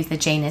gets the news that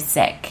Jane is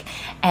sick,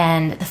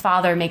 and the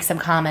father makes some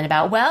comment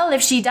about, well,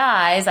 if she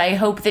dies, I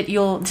hope that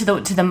you'll,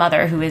 to the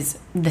mother, who is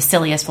the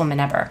silliest woman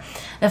ever.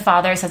 The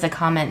father says a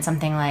comment,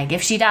 something like,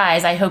 if she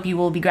dies, I hope you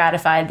will be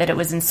gratified that it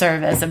was in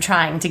service of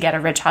trying to get a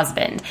rich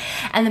husband.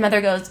 And the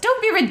mother goes,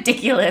 don't be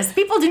ridiculous.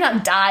 People do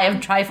not die of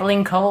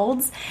trifling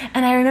colds.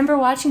 And I remember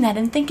watching that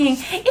and thinking,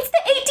 it's the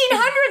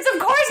 1800s. Of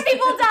course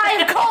people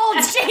die of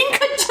colds. Jane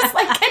could just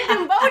get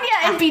pneumonia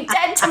and be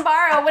dead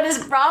tomorrow. What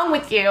is wrong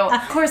with you?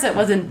 Of course it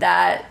wasn't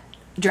that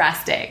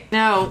drastic.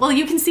 No, well,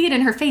 you can see it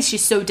in her face.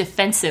 She's so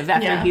defensive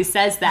after he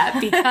says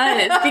that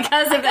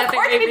because of that. Of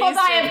course people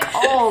die of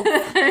cold.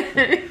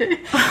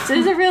 So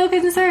it's a real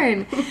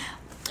concern.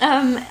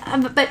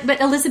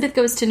 But Elizabeth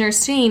goes to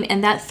Nurse Jane,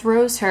 and that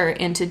throws her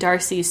into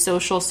Darcy's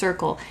social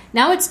circle.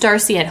 Now it's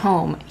Darcy at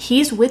home.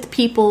 He's with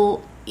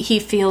people he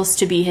feels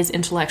to be his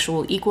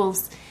intellectual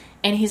equals,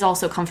 and he's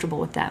also comfortable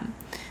with them.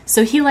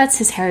 So he lets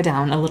his hair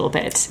down a little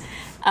bit.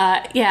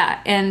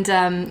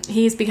 And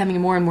he's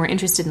becoming more and more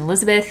interested in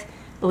Elizabeth.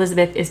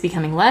 Elizabeth is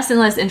becoming less and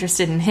less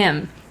interested in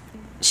him.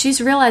 She's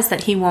realized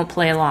that he won't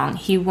play along.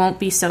 He won't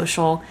be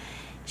social.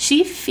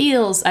 She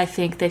feels, I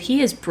think, that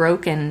he has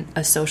broken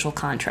a social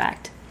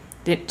contract.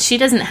 That she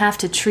doesn't have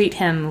to treat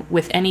him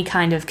with any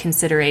kind of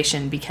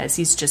consideration because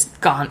he's just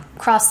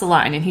crossed the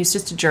line and he's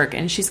just a jerk,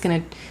 and she's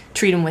going to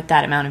treat him with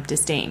that amount of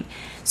disdain.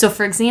 So,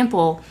 for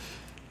example,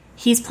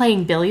 he's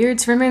playing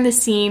billiards. Remember the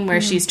scene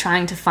where she's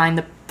trying to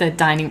find the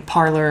dining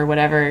parlor or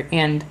whatever,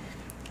 and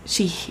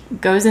she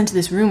goes into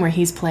this room where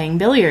he's playing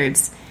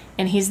billiards,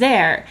 and he's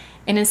there.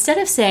 And instead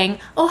of saying,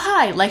 oh,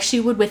 hi, like she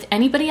would with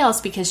anybody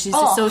else because she's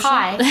a social...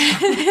 Hi.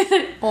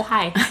 Oh,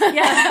 hi.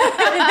 Yeah.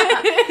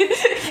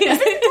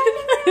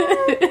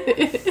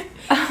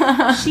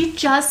 She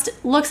just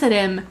looks at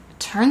him,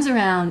 turns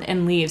around,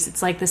 and leaves.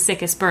 It's like the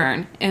sickest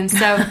burn. And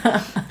so...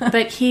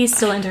 but he's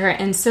still into her.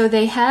 And so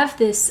they have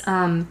this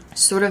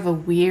sort of a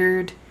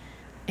weird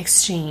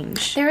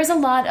exchange. There is a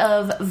lot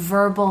of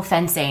verbal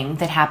fencing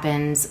that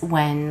happens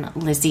when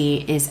Lizzie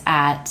is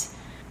at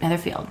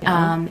Netherfield.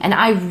 And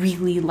I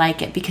really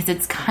like it because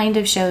it kind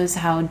of shows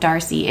how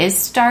Darcy is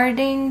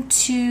starting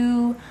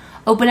to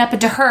open up. But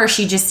to her,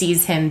 she just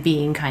sees him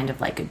being kind of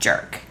like a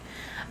jerk.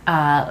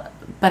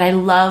 But I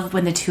love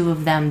when the two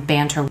of them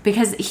banter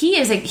because he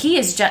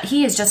is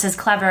just as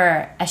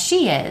clever as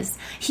she is.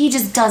 He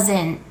just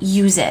doesn't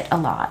use it a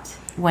lot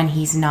when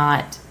he's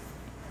not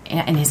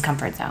in his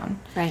comfort zone.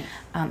 Right.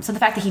 So the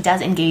fact that he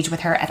does engage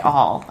with her at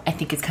all, I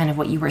think, is kind of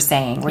what you were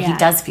saying, where he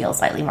does feel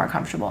slightly more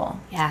comfortable.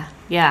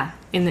 Yeah.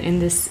 In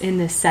this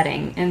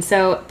setting, and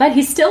so, but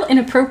he's still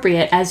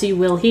inappropriate, as you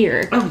will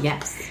hear. Oh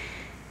yes.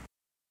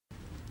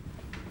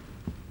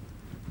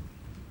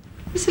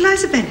 Miss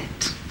Eliza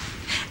Bennet,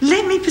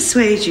 let me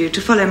persuade you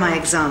to follow my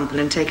example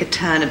and take a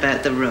turn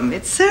about the room.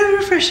 It's so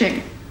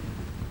refreshing.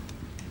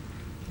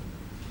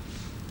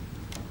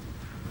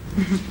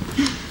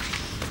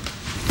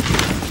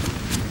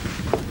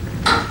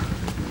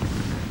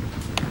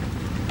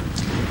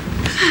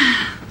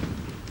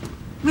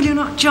 Will you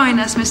not join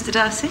us, Mr.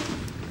 Darcy?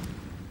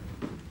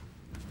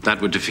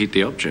 That would defeat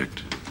the object.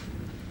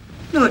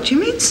 What do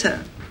you mean,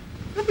 sir?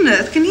 What on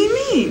earth can he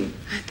mean?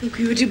 I think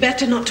we would do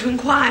better not to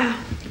inquire.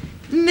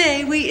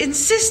 May we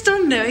insist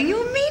on knowing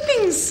your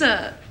meaning,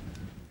 sir?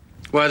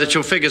 Why, that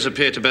your figures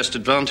appear to best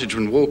advantage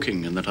when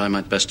walking, and that I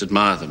might best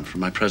admire them from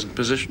my present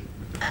position.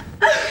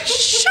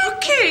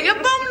 Shocking,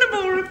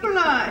 abominable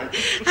reply.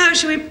 How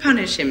shall we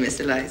punish him, Miss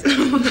Eliza?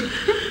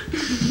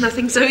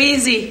 Nothing so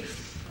easy.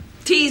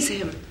 Tease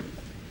him.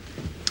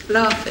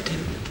 Laugh at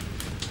him.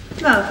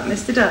 Laugh at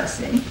Mr.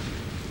 Darcy?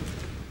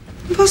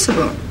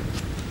 Impossible.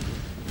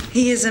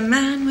 He is a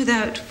man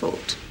without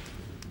fault.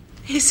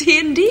 Is he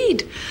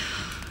indeed?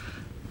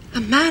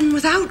 A man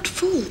without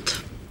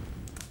fault.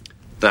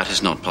 That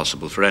is not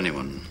possible for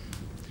anyone.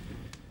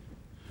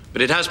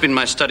 But it has been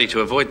my study to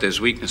avoid those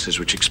weaknesses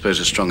which expose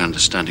a strong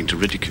understanding to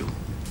ridicule.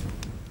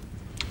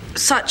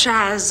 Such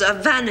as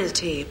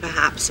vanity,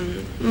 perhaps,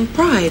 and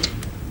pride.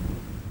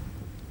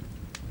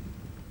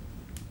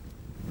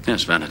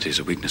 Yes, vanity is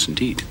a weakness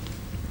indeed.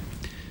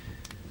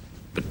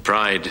 But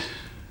pride,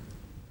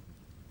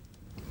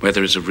 where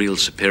there is a real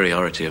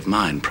superiority of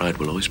mind, pride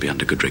will always be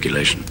under good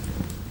regulation.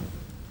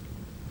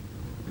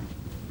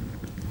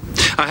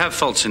 I have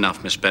faults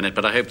enough, Miss Bennet,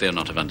 but I hope they are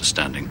not of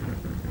understanding.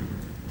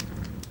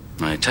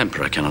 My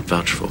temper I cannot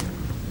vouch for.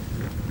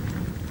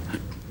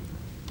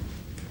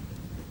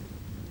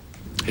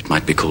 It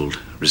might be called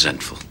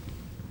resentful.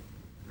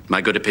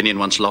 My good opinion,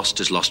 once lost,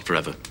 is lost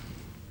forever.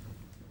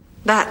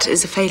 That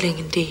is a failing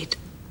indeed.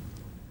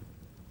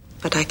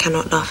 But I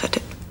cannot laugh at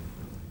it.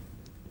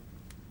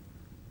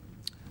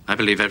 I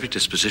believe every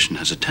disposition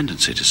has a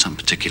tendency to some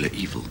particular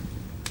evil.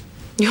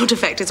 Your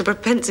defect is a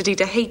propensity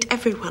to hate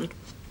everyone.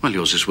 Well,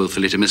 yours is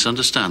willfully to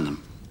misunderstand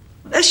them.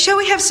 Shall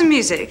we have some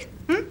music?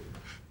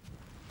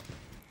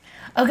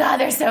 Oh, God,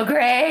 they're so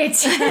great.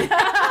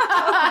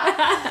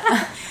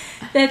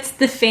 That's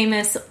the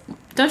famous,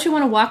 don't you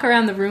want to walk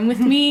around the room with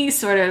me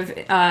sort of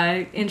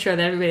intro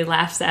that everybody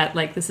laughs at,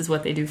 like this is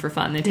what they do for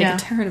fun. They take a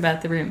turn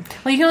about the room.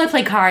 Well, you can only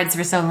play cards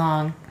for so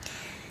long.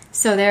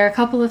 So there are a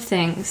couple of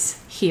things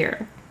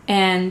here.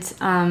 And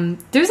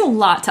there's a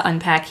lot to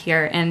unpack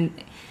here, and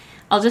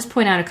I'll just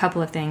point out a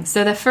couple of things.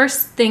 So the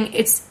first thing,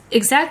 it's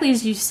exactly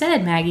as you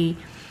said, Maggie.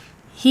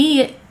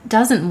 He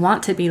doesn't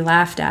want to be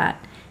laughed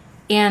at.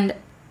 And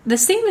the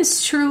same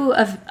is true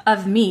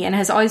of me, and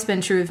has always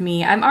been true of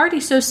me. I'm already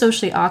so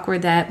socially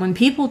awkward that when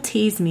people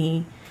tease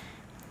me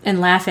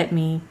and laugh at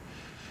me,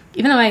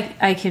 even though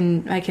I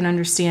can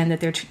understand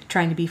that they're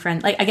trying to be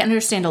friendly, like I can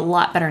understand a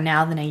lot better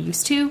now than I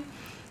used to,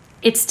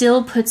 it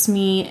still puts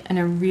me in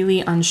a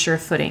really unsure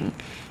footing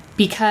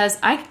because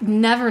I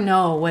never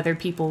know whether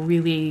people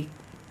really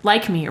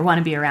like me or want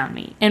to be around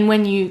me. And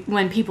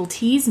when people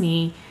tease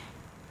me,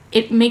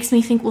 it makes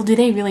me think, well, do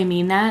they really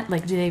mean that?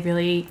 Like,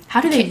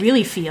 how do they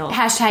really feel?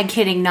 Hashtag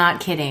kidding,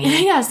 not kidding.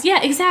 Yes,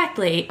 yeah,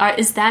 exactly.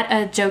 Is that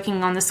a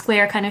joking on the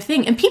square kind of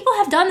thing? And people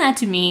have done that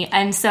to me.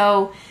 And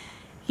so,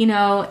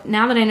 now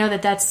that I know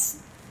that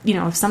that's,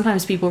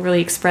 sometimes people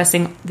really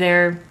expressing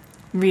their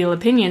real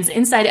opinions,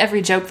 inside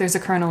every joke there's a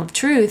kernel of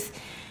truth.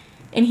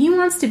 And he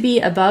wants to be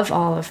above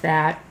all of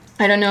that.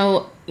 I don't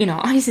know,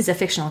 obviously he's a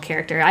fictional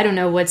character. I don't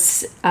know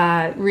what's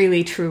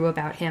really true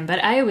about him,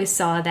 but I always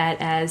saw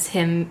that as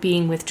him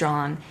being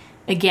withdrawn,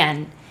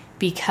 again,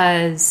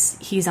 because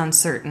he's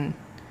uncertain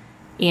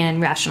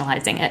and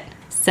rationalizing it.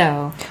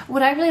 So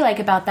what I really like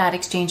about that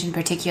exchange in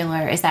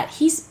particular is that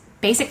he's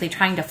basically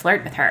trying to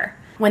flirt with her.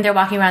 When they're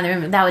walking around the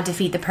room, that would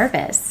defeat the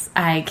purpose.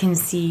 I can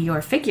see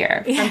your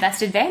figure from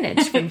best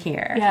advantage from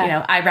here.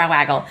 Eyebrow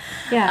waggle.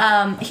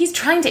 Yeah. He's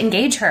trying to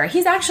engage her.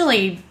 He's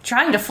actually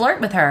trying to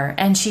flirt with her,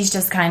 and she's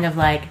just kind of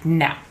like,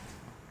 no.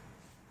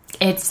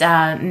 It's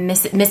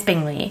Miss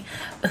Bingley,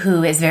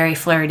 who is very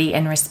flirty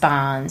and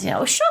responds,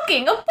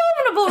 shocking,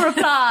 abominable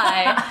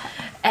reply,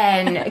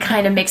 and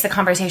kind of makes the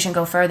conversation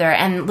go further.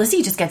 And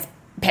Lizzie just gets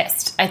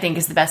pissed, I think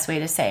is the best way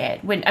to say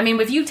it.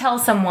 If you tell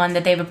someone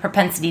that they have a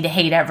propensity to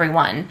hate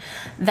everyone,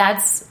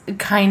 that's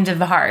kind of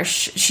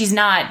harsh. She's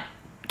not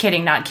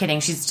kidding, not kidding.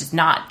 She's just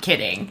not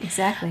kidding.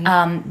 Exactly.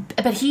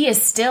 But he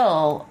is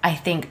still, I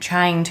think,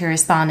 trying to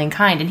respond in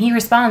kind, and he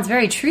responds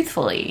very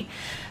truthfully.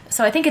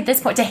 So I think at this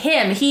point, to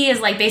him, he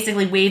is like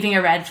basically waving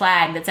a red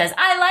flag that says,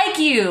 I like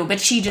you, but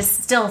she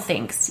just still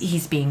thinks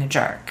he's being a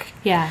jerk.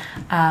 Yeah.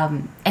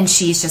 And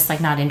she's just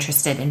like not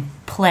interested in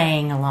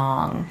playing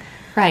along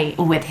Right.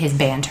 with his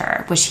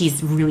banter, which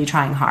he's really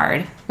trying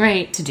hard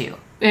Right. to do.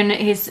 And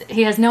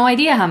he has no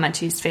idea how much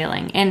he's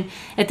failing. And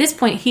at this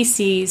point, he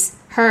sees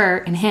her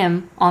and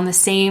him on the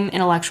same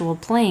intellectual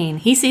plane.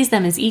 He sees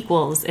them as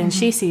equals, and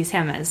she sees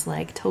him as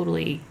like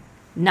totally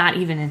not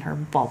even in her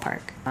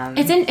ballpark.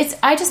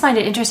 I just find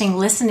it interesting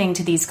listening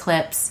to these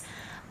clips.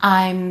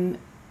 I'm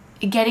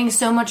getting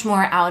so much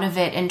more out of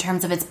it in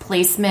terms of its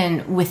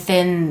placement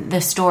within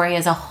the story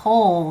as a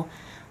whole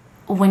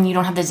when you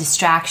don't have the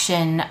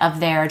distraction of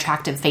their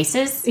attractive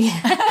faces. Yeah.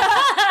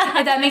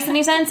 If that makes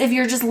any sense. If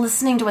you're just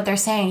listening to what they're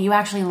saying, you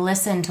actually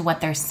listen to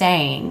what they're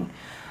saying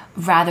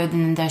rather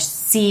than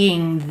just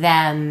seeing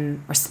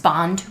them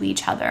respond to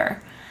each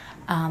other.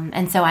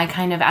 And so I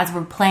kind of, as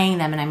we're playing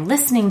them and I'm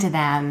listening to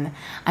them,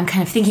 I'm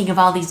kind of thinking of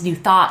all these new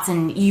thoughts,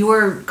 and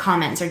your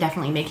comments are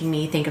definitely making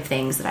me think of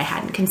things that I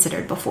hadn't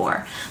considered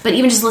before. But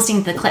even just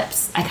listening to the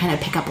clips, I kind of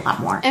pick up a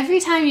lot more. Every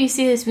time you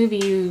see this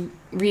movie,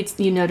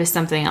 you notice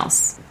something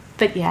else.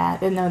 But yeah,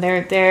 no,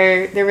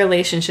 their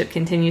relationship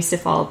continues to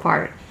fall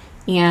apart.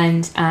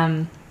 And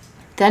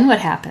then what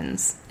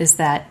happens is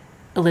that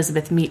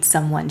Elizabeth meets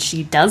someone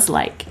she does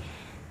like.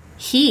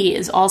 He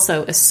is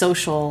also a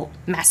social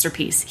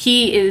masterpiece.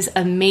 He is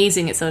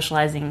amazing at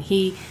socializing.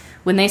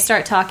 When they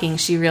start talking,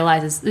 she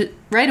realizes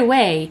right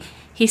away,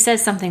 he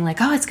says something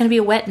like, oh, it's going to be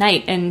a wet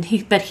night.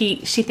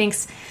 She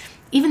thinks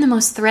even the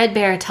most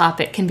threadbare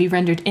topic can be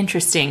rendered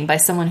interesting by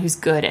someone who's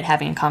good at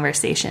having a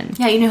conversation.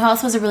 Yeah, you know who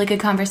else was a really good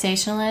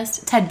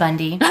conversationalist? Ted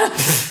Bundy.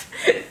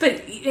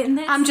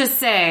 I'm just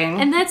saying.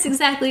 And that's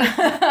exactly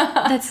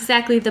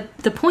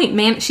the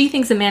point. She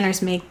thinks the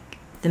manners make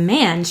the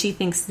man. She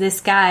thinks this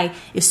guy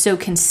is so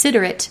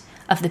considerate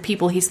of the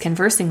people he's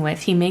conversing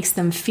with. He makes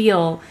them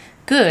feel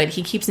good.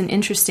 He keeps an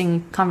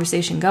interesting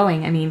conversation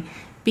going. I mean,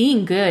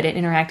 being good at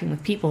interacting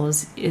with people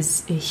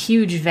is a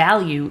huge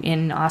value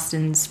in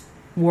Austen's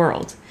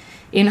world,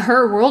 in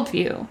her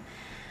worldview.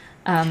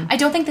 I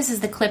don't think this is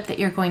the clip that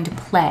you're going to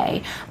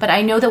play, but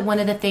I know that one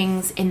of the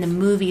things in the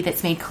movie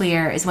that's made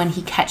clear is when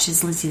he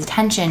catches Lizzie's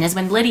attention is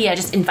when Lydia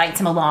just invites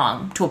him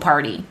along to a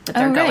party that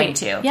they're going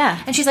to.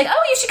 Yeah. And she's like,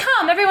 oh, you should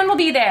come. Everyone will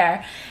be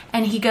there.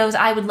 And he goes,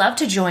 I would love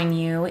to join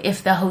you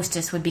if the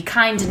hostess would be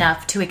kind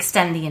enough to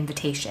extend the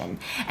invitation.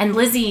 And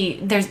Lizzie,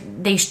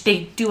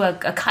 they do a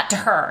cut to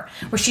her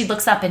where she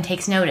looks up and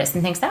takes notice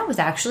and thinks that was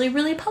actually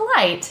really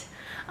polite.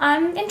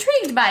 I'm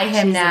intrigued by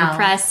him now. She's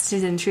impressed.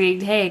 She's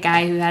intrigued. Hey, a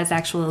guy who has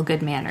actual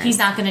good manners. He's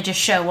not going to just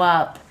show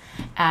up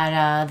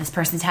at this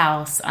person's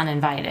house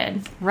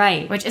uninvited.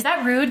 Right. Which, is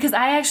that rude? Because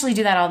I actually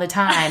do that all the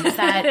time. Is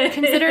that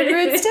considered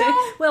rude still?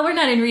 Well, we're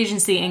not in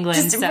Regency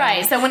England.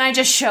 Right. So when I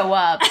just show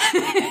up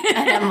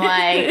and I'm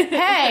like,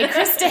 hey,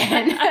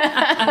 Kristen.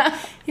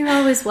 You're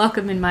always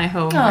welcome in my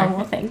home. Oh,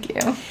 well, thank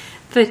you.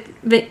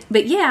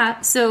 But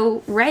yeah,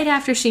 so right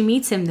after she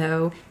meets him,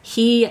 though,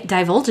 he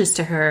divulges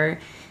to her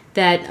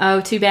that,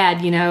 oh, too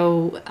bad,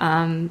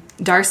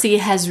 Darcy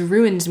has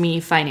ruined me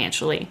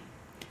financially.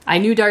 I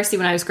knew Darcy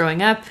when I was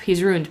growing up.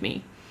 He's ruined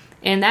me.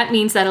 And that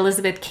means that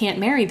Elizabeth can't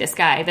marry this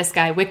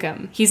guy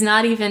Wickham. He's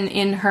not even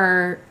in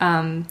her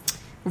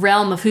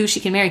realm of who she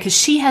can marry, because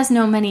she has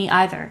no money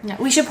either. Yeah,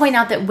 we should point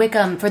out that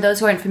Wickham, for those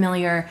who aren't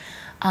familiar,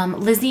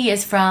 Lizzie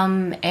is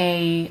from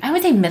I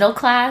would say middle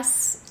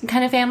class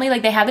kind of family.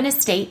 Like, they have an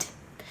estate,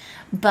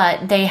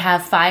 but they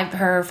have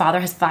her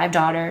father has 5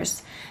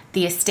 daughters.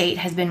 The estate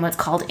has been what's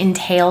called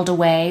entailed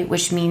away,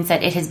 which means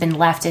that it has been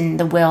left in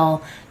the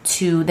will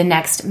to the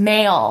next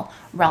male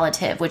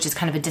relative, which is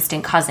kind of a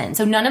distant cousin.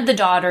 So none of the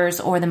daughters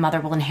or the mother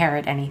will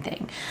inherit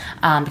anything,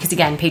 because,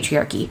 again,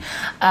 patriarchy.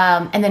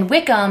 And then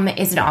Wickham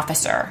is an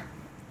officer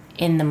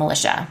in the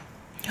militia.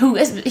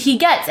 He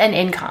gets an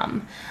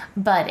income,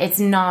 but it's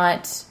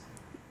not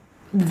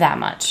that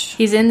much.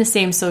 He's in the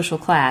same social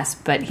class,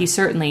 but they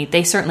certainly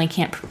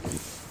can't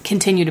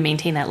continue to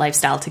maintain that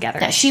lifestyle together.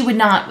 Yeah, she would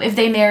not. If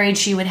they married,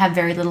 she would have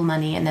very little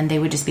money, and then they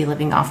would just be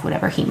living off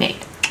whatever he made.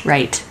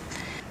 Right.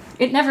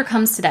 It never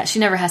comes to that. She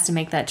never has to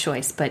make that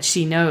choice, but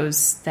she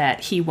knows that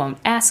he won't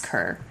ask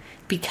her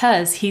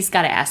because he's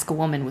got to ask a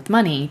woman with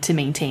money to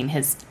maintain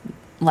his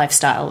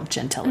lifestyle of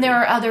gentility. There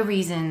are other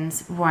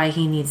reasons why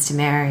he needs to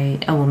marry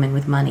a woman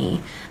with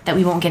money that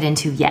we won't get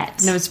into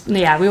yet. No,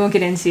 we won't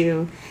get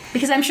into...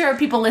 Because I'm sure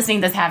people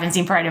listening to this haven't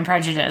seen Pride and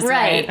Prejudice,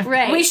 right?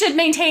 Right. We should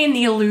maintain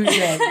the illusion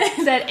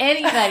that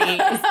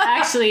anybody is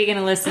actually going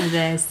to listen to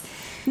this.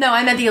 No,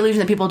 I meant the illusion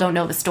that people don't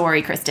know the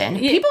story, Kristen.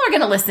 People are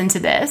going to listen to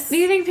this. Do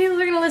you think people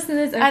are going to listen to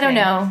this? Okay. I don't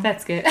know.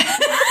 That's good.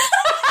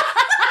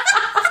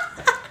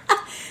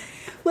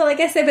 Well, I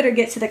guess I better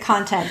get to the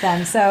content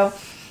then. So,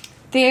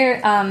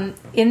 there,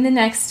 in the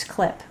next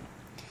clip,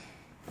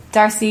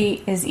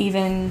 Darcy is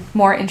even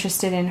more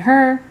interested in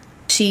her.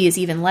 She is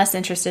even less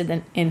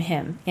interested in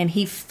him, and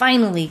he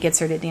finally gets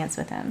her to dance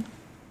with him.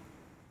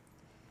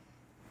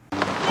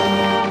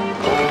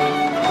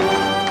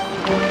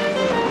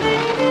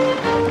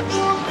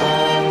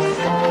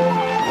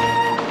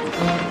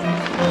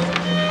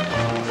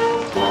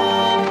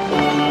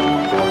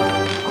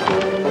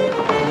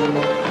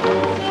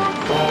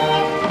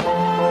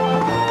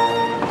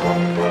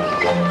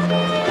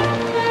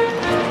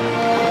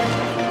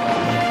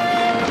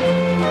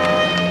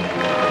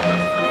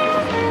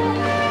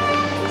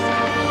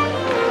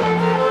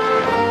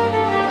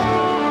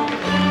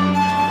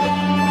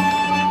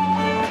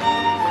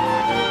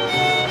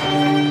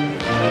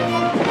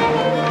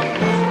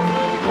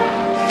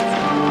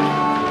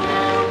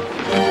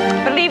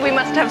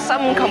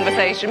 some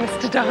conversation,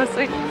 Mr.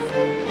 Darcy.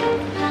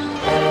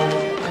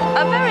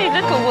 A very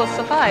little will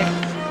suffice.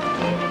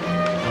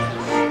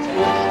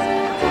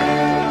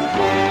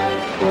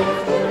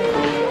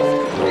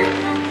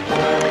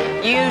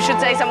 You should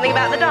say something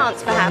about the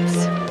dance, perhaps.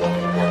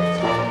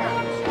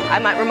 I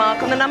might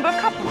remark on the number of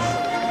couples.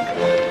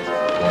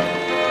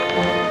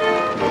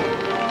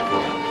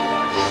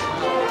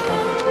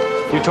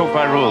 You talk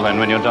by rule, then,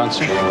 when you're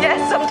dancing?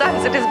 Yes,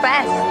 sometimes it is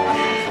best.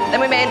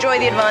 Then we may enjoy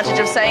the advantage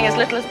of saying as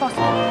little as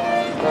possible.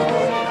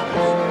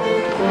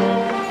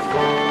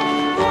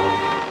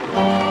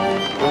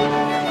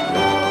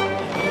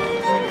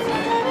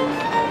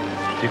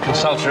 Do you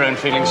consult your own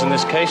feelings in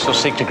this case, or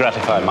seek to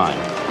gratify mine?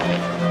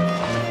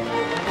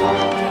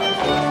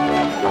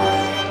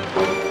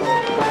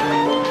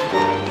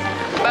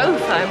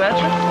 Both, I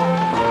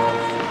imagine.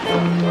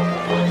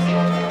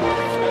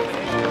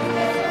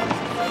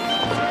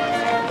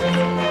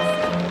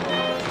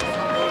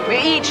 We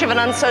each have an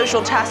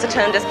unsocial,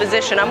 taciturn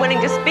disposition. I'm willing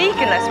to speak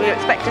unless we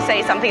expect to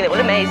say something that will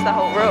amaze the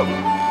whole room.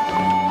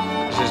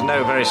 This is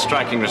no very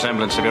striking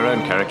resemblance of your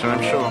own character,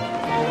 I'm sure.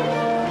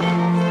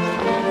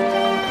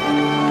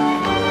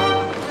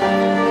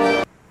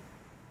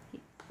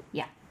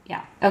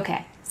 Yeah.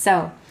 Okay.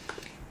 So,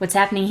 what's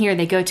happening here?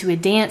 They go to a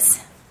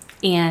dance,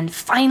 and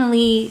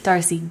finally,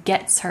 Darcy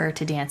gets her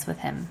to dance with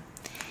him.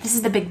 This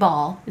is the big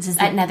ball. This is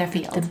at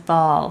Netherfield. The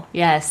ball,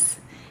 yes.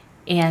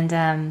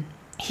 And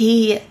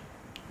he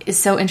is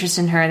so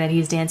interested in her that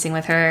he's dancing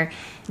with her.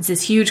 It's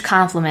this huge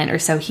compliment, or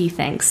so he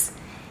thinks.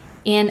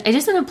 And I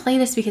just want to play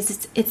this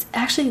because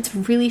it's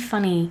really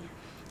funny.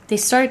 They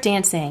start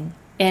dancing,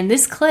 and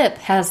this clip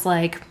has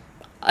like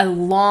a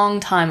long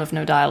time of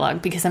no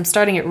dialogue because I'm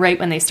starting it right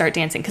when they start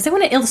dancing because I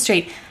want to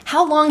illustrate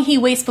how long he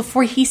waits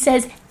before he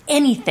says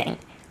anything.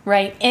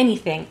 Right?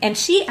 Anything. And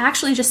she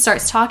actually just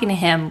starts talking to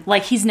him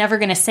like he's never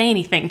going to say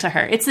anything to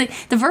her. It's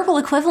the verbal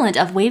equivalent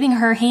of waving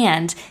her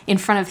hand in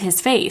front of his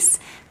face,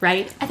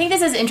 right? I think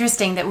this is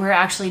interesting that we're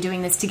actually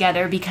doing this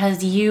together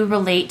because you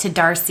relate to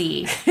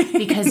Darcy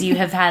because you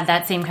have had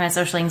that same kind of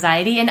social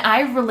anxiety. And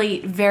I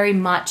relate very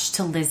much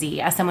to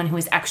Lizzie as someone who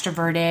is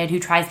extroverted, who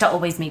tries to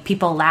always make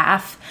people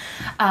laugh.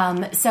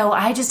 So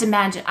I just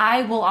imagine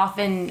I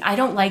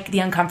don't like the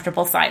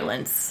uncomfortable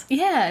silence.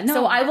 Yeah, no.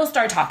 So I will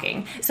start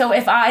talking. So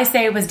if I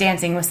say I was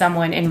dancing with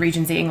someone in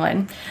Regency,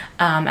 England,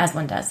 as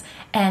one does,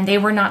 and they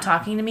were not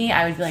talking to me,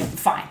 I would be like,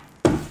 fine.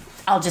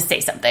 I'll just say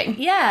something.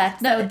 Yeah.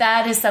 So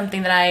that is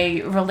something that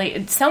I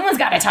relate. Someone's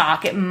got to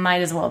talk. It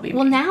might as well be me.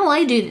 Well, now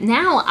I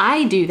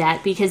do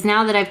that because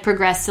now that I've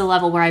progressed to the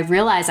level where I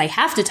realize I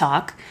have to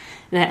talk,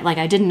 that like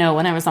I didn't know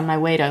when I was on my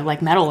way to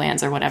like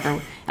Meadowlands or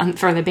whatever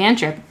for the band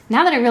trip.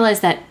 Now that I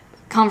realize that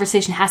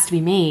conversation has to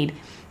be made,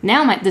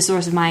 now the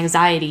source of my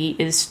anxiety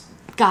is,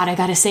 God, I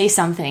got to say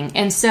something.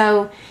 And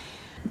so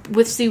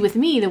with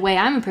me, the way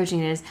I'm approaching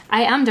it is,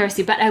 I am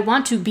Darcy, but I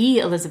want to be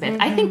Elizabeth.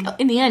 Mm-hmm. I think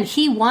in the end,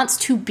 he wants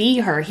to be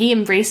her. He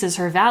embraces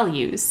her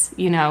values.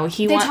 You know,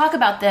 they talk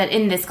about that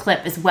in this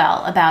clip as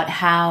well, about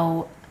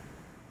how,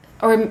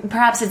 or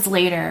perhaps it's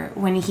later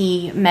when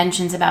he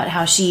mentions about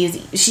how she's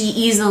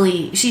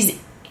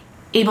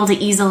able to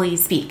easily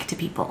speak to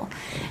people.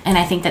 And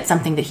I think that's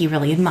something that he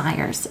really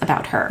admires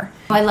about her.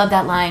 I love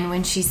that line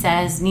when she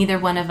says, neither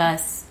one of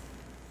us,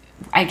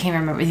 I can't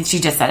remember. She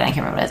just said it. I can't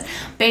remember what it is.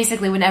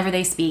 Basically, whenever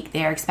they speak,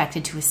 they are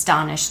expected to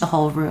astonish the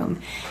whole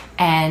room.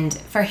 And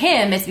for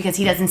him, it's because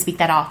he doesn't speak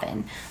that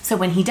often. So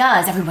when he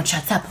does, everyone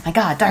shuts up. Oh my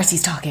God,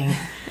 Darcy's talking.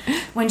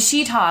 When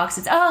she talks,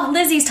 it's, oh,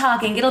 Lizzie's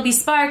talking. It'll be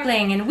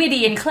sparkling and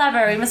witty and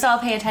clever. We must all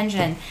pay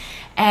attention.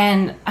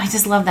 And I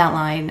just love that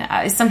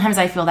line. Sometimes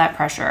I feel that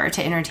pressure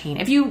to entertain.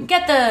 If you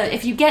get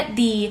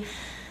the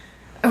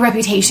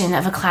reputation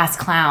of a class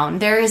clown,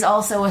 there is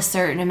also a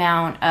certain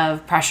amount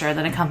of pressure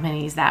that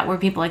accompanies that, where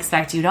people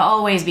expect you to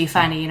always be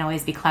funny and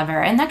always be clever,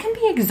 and that can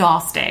be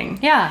exhausting.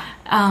 Yeah,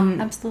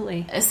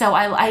 absolutely. So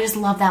I just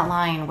love that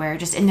line where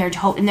just in their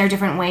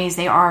different ways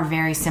they are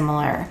very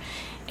similar,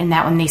 in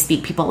that when they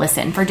speak, people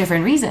listen for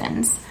different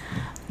reasons,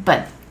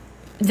 but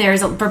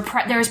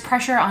there's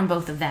pressure on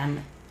both of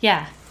them.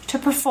 Yeah. To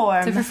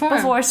perform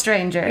before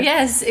strangers.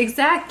 Yes,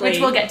 exactly.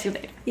 Which we'll get to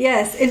later.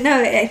 Yes, no,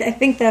 I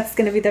think that's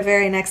going to be the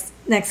very next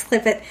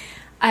clip.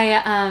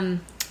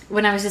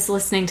 When I was just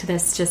listening to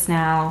this just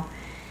now,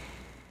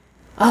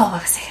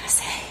 what was I going to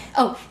say?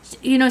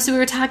 Oh, so we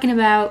were talking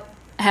about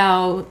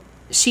how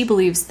she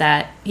believes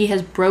that he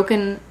has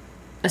broken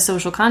a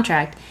social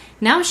contract.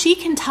 Now she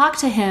can talk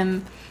to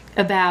him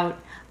about,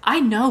 I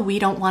know we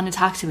don't want to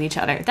talk to each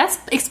other. That's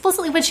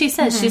explicitly what she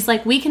says. Mm-hmm. She's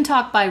like, we can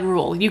talk by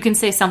rule. You can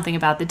say something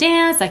about the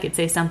dance, I could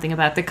say something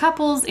about the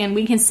couples, and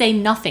we can say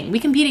nothing. We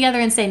can be together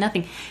and say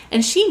nothing.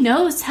 And she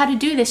knows how to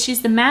do this.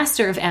 She's the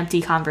master of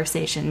empty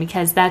conversation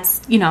because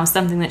that's,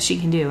 something that she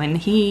can do. And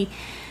he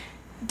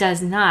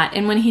does not.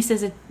 And when he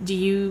says, do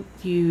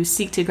you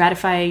seek to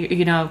gratify,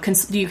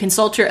 do you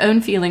consult your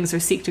own feelings or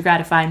seek to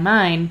gratify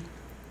mine?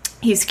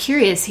 He's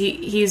curious.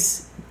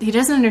 He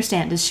doesn't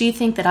understand. Does she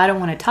think that I don't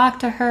want to talk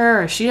to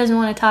her, or she doesn't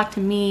want to talk to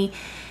me?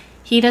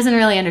 He doesn't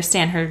really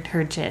understand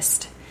her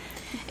gist.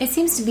 It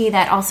seems to be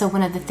that also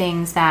one of the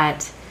things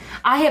that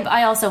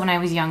I also, when I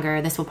was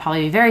younger, this will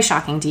probably be very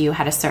shocking to you,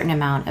 had a certain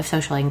amount of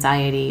social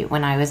anxiety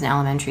when I was in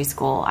elementary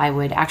school. I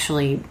would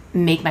actually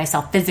make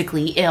myself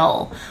physically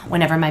ill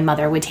whenever my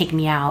mother would take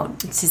me out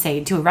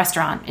to a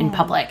restaurant in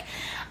public.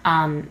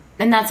 And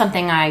that's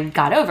something I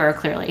got over,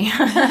 clearly.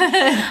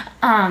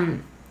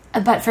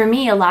 But for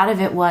me, a lot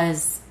of it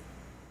was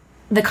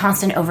the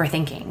constant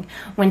overthinking.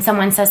 When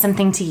someone says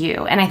something to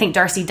you, and I think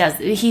Darcy does,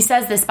 he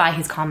says this by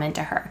his comment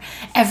to her.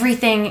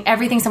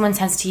 Everything someone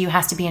says to you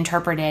has to be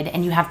interpreted,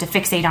 and you have to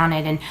fixate on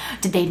it. And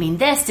did they mean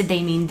this? Did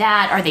they mean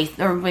that?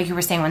 Or like you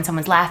were saying, when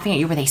someone's laughing at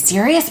you, were they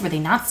serious? Were they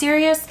not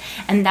serious?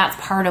 And that's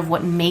part of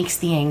what makes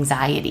the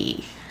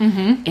anxiety,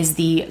 is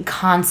the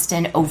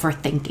constant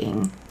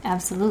overthinking.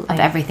 Absolutely. Of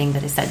everything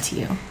that is said to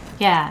you.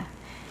 Yeah.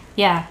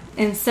 Yeah.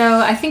 And so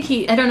I think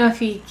I don't know if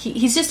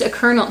he's just a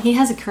kernel. He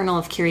has a kernel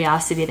of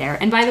curiosity there.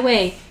 And by the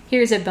way,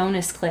 here's a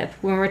bonus clip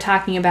when we're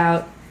talking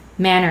about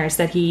manners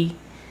that he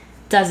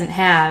doesn't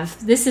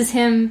have. This is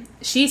him.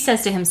 She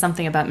says to him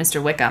something about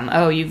Mr. Wickham.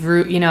 Oh,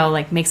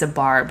 makes a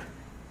barb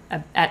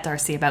at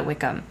Darcy about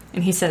Wickham.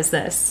 And he says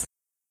this.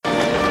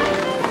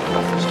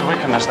 Mr.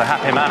 Wickham has the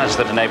happy manners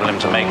that enable him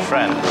to make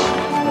friends.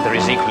 Whether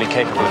he's equally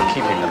capable of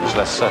keeping them is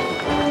less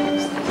certain.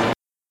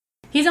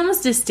 He's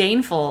almost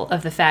disdainful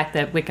of the fact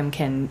that Wickham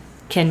can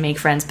make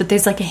friends, but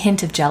there's like a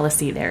hint of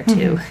jealousy there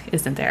too,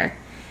 isn't there?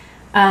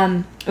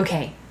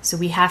 Okay, so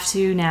we have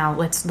to now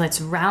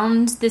let's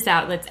round this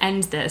out. Let's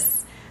end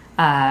this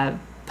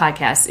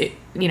podcast.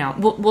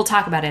 We'll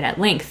talk about it at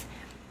length,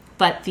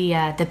 but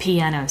the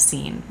piano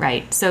scene,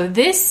 right? So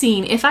this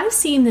scene, if I've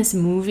seen this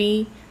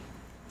movie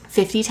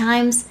 50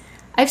 times,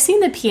 I've seen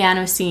the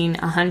piano scene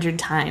 100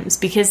 times,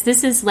 because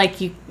this is, like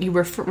you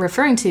were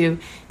referring to,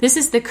 this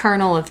is the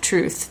kernel of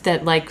truth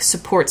that like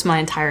supports my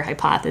entire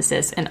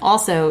hypothesis, and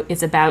also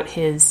it's about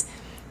his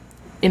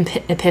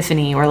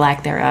epiphany or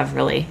lack thereof,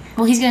 really.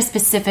 Well, he's going to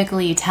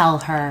specifically tell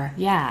her,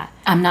 yeah,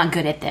 I'm not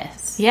good at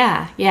this.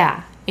 Yeah.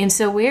 And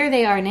so where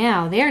they are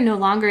now, they are no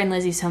longer in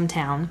Lizzie's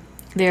hometown.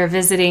 They're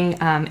visiting,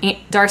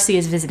 Darcy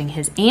is visiting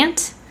his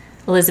aunt,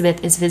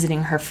 Elizabeth is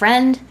visiting her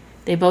friend.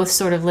 They both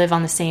sort of live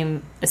on the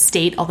same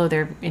estate, although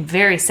they're in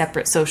very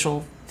separate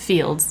social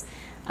fields.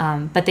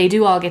 But they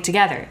do all get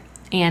together.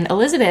 And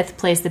Elizabeth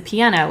plays the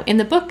piano. In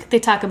the book, they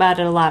talk about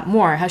it a lot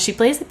more, how she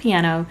plays the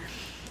piano,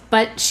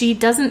 but she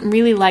doesn't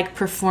really like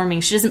performing.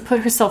 She doesn't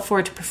put herself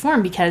forward to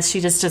perform because she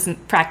just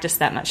doesn't practice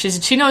that much.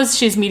 She knows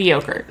she's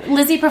mediocre.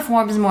 Lizzie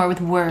performs more with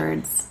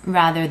words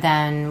rather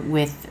than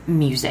with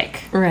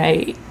music.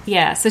 Right.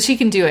 Yeah, so she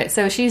can do it.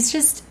 So she's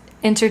just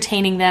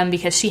entertaining them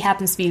because she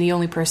happens to be the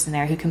only person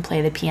there who can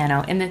play the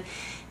piano. And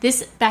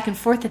this back and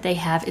forth that they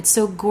have, it's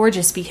so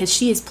gorgeous because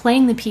she is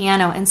playing the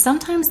piano, and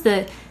sometimes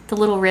the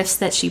little riffs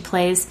that she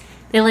plays,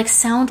 they like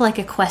sound like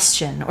a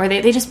question, or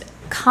they just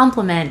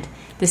complement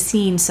the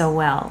scene so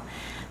well.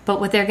 But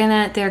what they're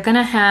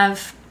gonna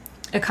have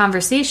a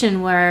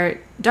conversation where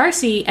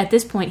Darcy, at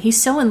this point,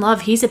 he's so in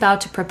love, he's about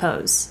to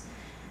propose,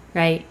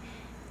 right?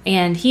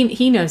 And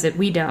he knows it.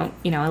 We don't.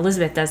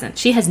 Elizabeth doesn't.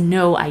 She has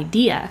no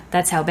idea.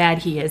 That's how bad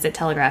he is at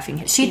telegraphing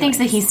his She feelings.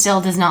 thinks that he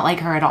still does not like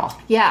her at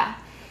all. Yeah.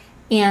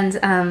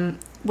 And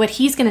what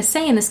he's going to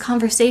say in this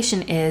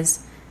conversation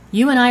is,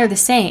 you and I are the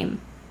same.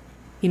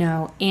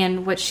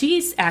 And what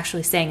she's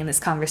actually saying in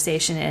this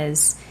conversation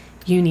is,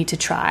 you need to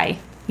try.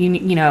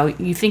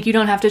 You think you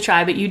don't have to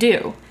try, but you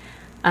do.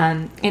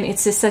 And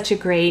it's just such a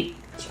great...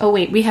 Oh,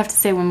 wait, we have to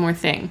say one more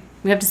thing.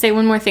 We have to say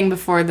one more thing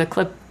before the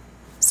clip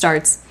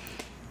starts.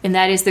 And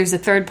that is, there's a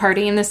third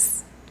party in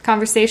this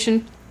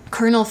conversation,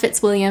 Colonel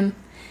Fitzwilliam,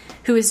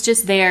 who is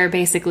just there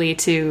basically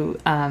to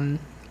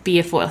be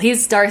a foil.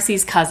 He's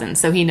Darcy's cousin,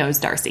 so he knows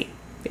Darcy,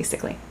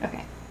 basically.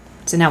 Okay,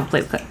 so now we'll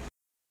play the clip.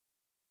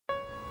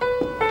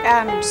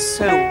 And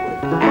so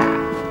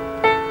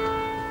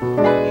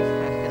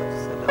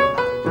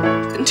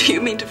do you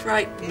mean to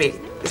frighten me,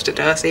 Mr.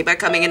 Darcy, by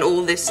coming in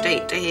all this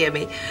state to hear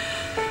me?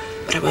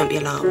 But I won't be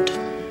alarmed.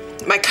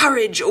 My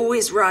courage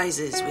always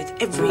rises with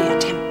every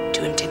attempt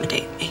to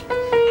intimidate me.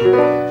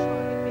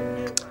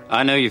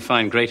 I know you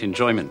find great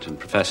enjoyment in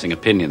professing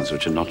opinions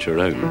which are not your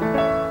own.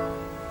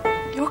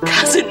 Your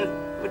cousin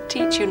would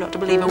teach you not to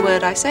believe a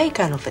word I say,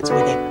 Colonel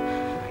Fitzwilliam.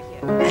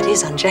 That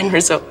is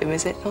ungenerous of him,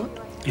 is it not?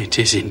 It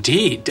is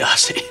indeed,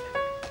 Darcy.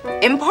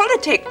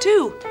 Impolitic,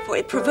 too, for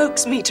it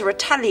provokes me to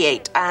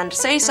retaliate and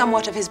say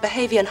somewhat of his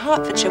behaviour in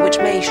Hertfordshire which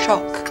may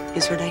shock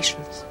his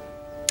relations.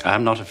 I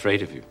am not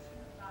afraid of you.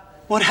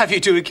 What have you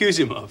to accuse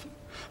him of?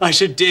 I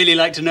should dearly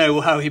like to know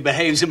how he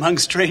behaves among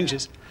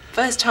strangers.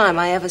 First time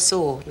I ever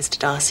saw Mr.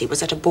 Darcy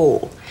was at a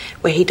ball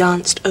where he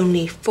danced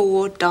only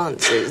 4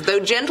 dances, though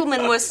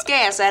gentlemen were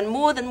scarce and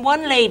more than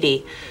one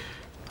lady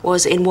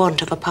was in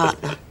want of a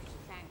partner.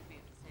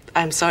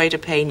 I'm sorry to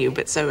pain you,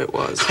 but so it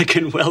was. I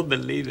can well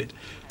believe it.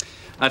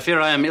 I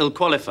fear I am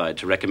ill-qualified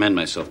to recommend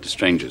myself to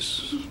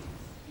strangers.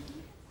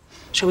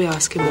 Shall we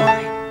ask him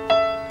why?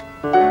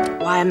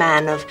 Why a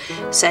man of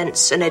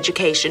sense and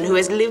education who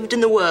has lived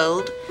in the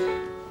world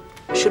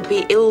should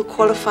be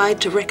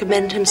ill-qualified to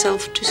recommend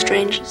himself to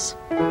strangers?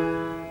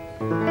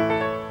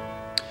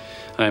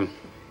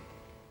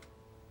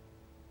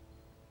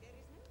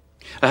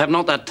 I have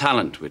not that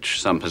talent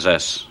which some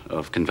possess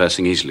of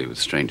conversing easily with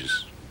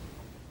strangers.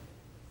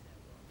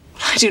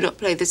 I do not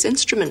play this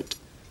instrument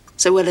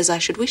so well as I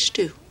should wish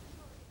to.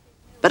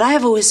 But I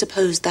have always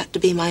supposed that to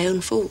be my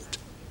own fault,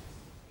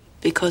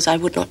 because I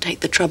would not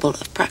take the trouble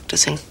of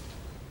practicing.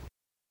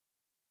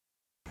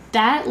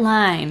 That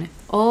line,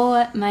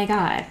 oh my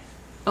god.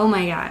 Oh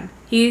my god.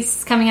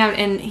 He's coming out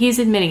and he's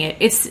admitting it.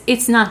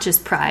 It's not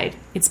just pride.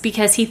 It's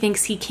because he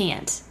thinks he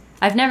can't.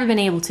 I've never been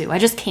able to. I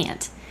just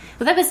can't.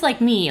 Well, that was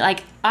like me.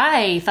 Like,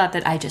 I thought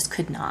that I just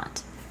could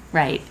not.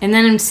 Right? And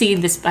then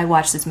I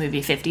watched this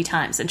movie 50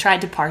 times and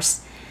tried to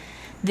parse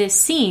this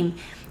scene.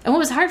 And what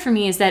was hard for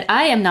me is that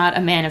I am not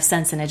a man of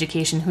sense and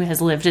education who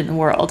has lived in the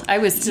world. I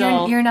was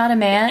still... You're not a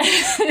man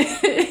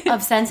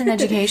of sense and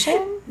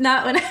education?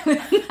 Not when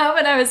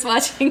I was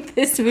watching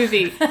this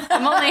movie.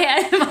 I'm only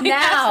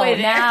halfway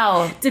there.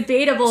 Now.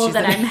 Debatable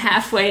that I'm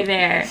halfway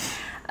there.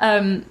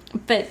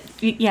 But,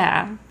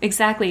 yeah,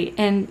 exactly.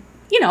 And,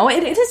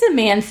 it is a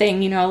man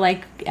thing,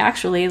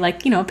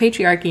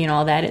 patriarchy and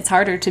all that. It's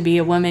harder to be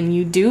a woman.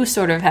 You do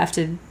sort of have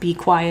to be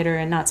quieter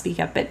and not speak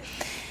up. But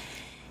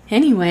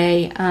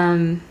anyway,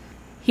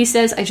 he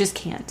says, I just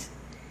can't.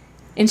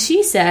 And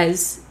she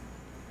says,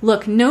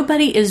 look,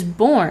 nobody is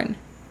born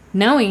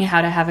knowing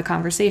how to have a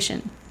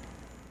conversation.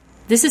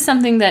 This is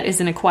something that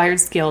is an acquired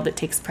skill that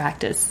takes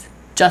practice,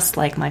 just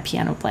like my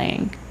piano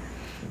playing.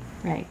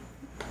 Right.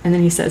 And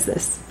then he says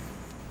this.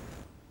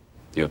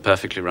 You're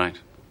perfectly right.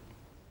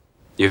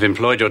 You've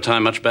employed your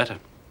time much better.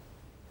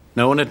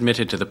 No one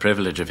admitted to the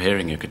privilege of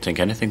hearing you could think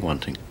anything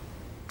wanting.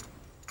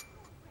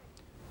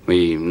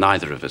 We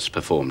neither of us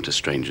perform to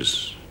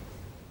strangers.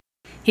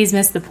 He's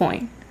missed the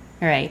point.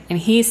 All right. And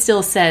he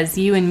still says,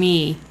 you and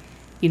me,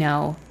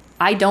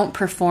 I don't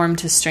perform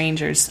to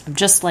strangers. I'm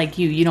just like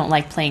you. You don't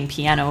like playing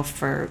piano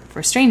for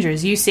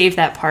strangers. You save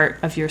that part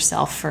of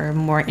yourself for a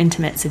more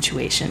intimate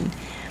situation.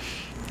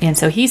 And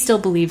so he still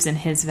believes in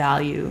his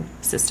value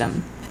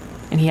system.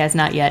 And he has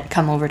not yet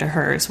come over to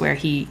hers where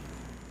he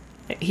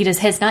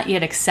has not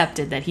yet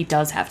accepted that he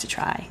does have to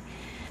try.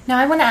 Now,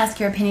 I want to ask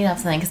your opinion on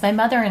something, because my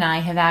mother and I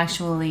have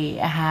actually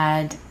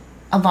had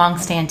a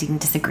long-standing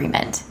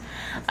disagreement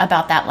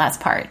about that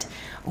last part,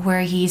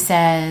 where he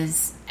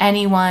says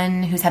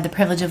anyone who's had the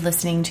privilege of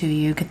listening to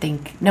you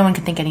no one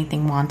could think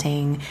anything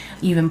wanting.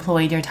 You've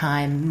employed your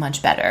time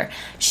much better.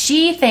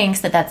 She thinks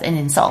that that's an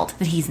insult,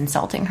 that he's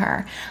insulting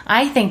her.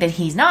 I think that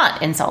he's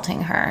not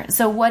insulting her.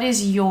 So what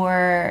is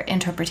your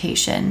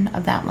interpretation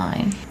of that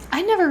line?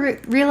 I never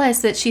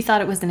realized that she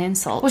thought it was an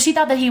insult. Well, she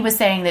thought that he was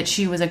saying that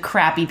she was a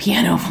crappy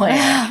piano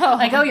player.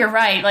 Like, oh, you're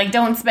right. Like,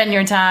 don't spend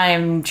your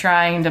time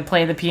trying to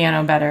play the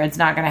piano better. It's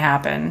not going to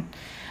happen.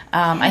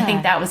 I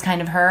think that was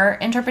kind of her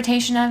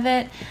interpretation of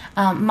it.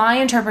 My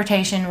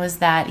interpretation was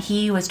that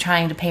he was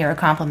trying to pay her a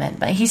compliment,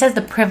 but he says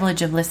the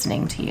privilege of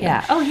listening to you.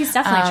 Yeah. Oh, he's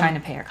definitely trying to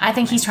pay her a compliment. I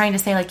think he's trying to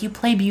say, like, you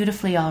play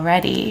beautifully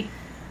already.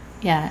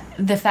 Yeah.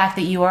 The fact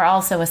that you are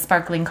also a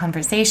sparkling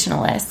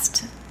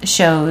conversationalist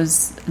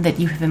shows that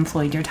you have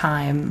employed your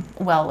time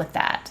well with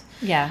that.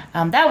 Yeah.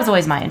 That was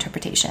always my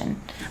interpretation.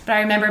 But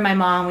I remember my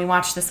mom, we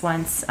watched this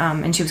once,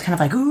 and she was kind of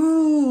like,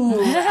 ooh,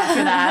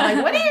 after that.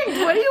 Like, what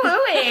are you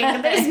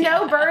oohing? There's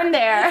no burn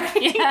there.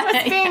 He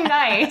was being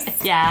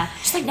nice. Yeah.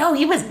 She's like, no,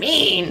 he was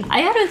mean.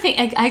 I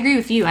agree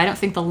with you. I don't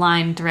think the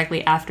line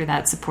directly after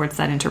that supports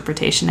that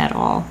interpretation at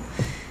all.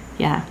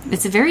 Yeah.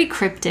 It's a very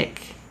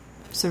cryptic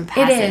sort of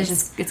passage. It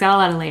is. It's got a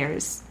lot of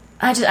layers.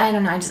 I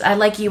don't know. I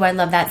like you. I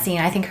love that scene.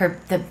 I think her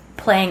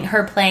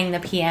playing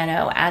the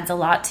piano adds a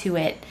lot to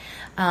it.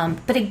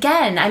 But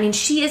again, I mean,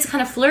 she is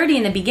kind of flirty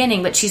in the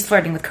beginning, but she's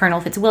flirting with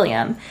Colonel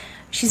Fitzwilliam.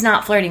 She's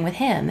not flirting with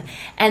him.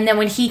 And then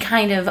when he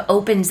kind of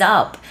opens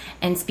up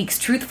and speaks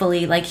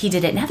truthfully like he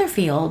did at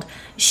Netherfield,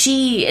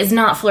 she is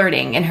not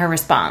flirting in her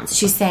response.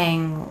 She's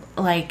saying,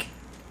 like,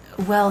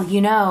 well,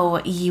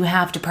 you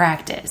have to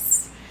practice.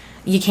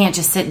 You can't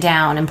just sit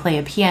down and play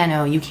a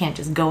piano. You can't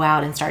just go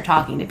out and start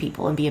talking to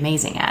people and be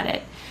amazing at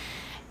it.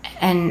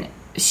 And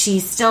she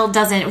still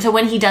doesn't. So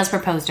when he does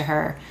propose to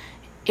her,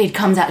 it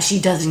comes out she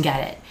doesn't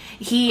get it.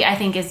 He, I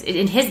think, is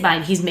in his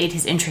mind, he's made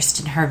his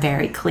interest in her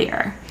very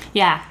clear.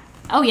 Yeah.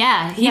 Oh,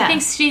 yeah. He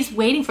thinks she's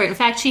waiting for it. In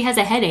fact, she has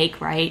a headache,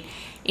 right?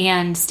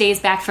 And stays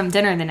back from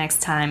dinner the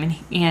next time.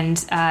 And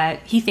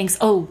he thinks,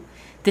 oh,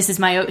 this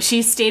is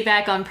she stayed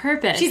back on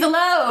purpose. She's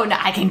alone.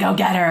 I can go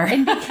get her.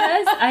 And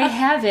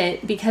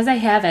because I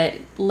have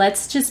it,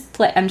 let's just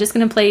play. I'm just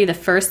going to play you the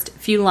first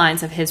few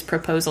lines of his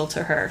proposal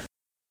to her.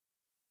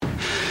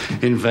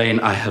 In vain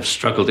I have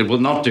struggled. It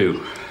will not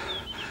do.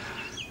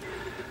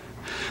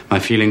 My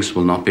feelings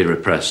will not be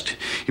repressed.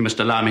 You must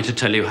allow me to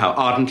tell you how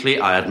ardently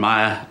I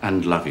admire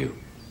and love you.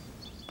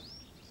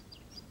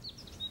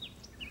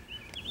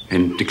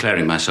 In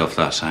declaring myself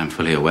thus, I am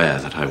fully aware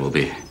that I will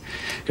be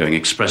going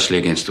expressly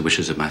against the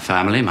wishes of my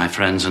family, my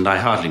friends, and I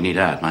hardly need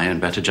add my own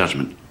better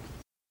judgment.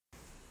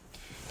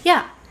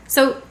 Yeah.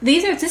 So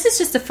this is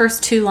just the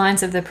first two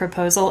lines of the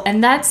proposal,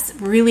 and that's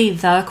really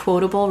the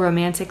quotable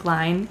romantic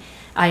line,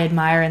 I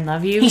admire and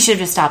love you. He should have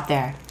just stopped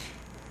there.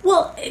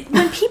 Well,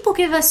 when people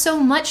give us so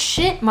much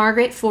shit,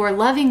 Margaret, for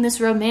loving this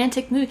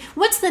romantic movie,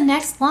 what's the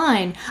next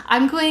line?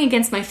 I'm going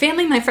against my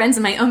family, my friends,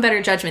 and my own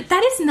better judgment.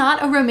 That is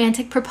not a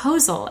romantic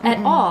proposal at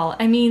all.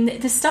 I mean,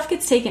 this stuff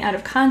gets taken out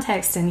of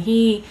context, and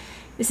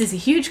this is a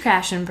huge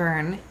crash and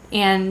burn.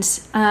 And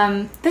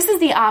this is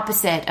the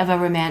opposite of a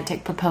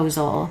romantic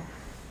proposal.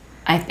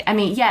 I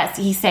mean, yes,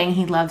 he's saying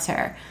he loves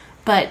her,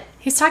 but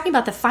he's talking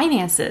about the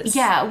finances.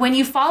 Yeah, when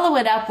you follow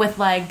it up with,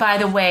 like, by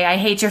the way, I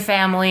hate your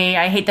family,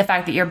 I hate the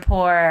fact that you're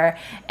poor,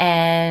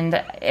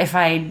 and if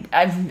I'm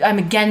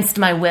against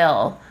my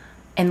will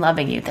in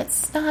loving you,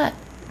 that's not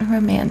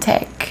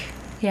romantic.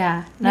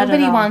 Yeah,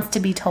 nobody wants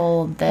to be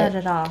told that.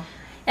 Not at all.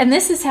 And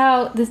this is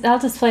how, I'll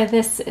just play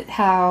this,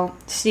 how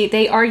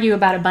they argue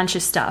about a bunch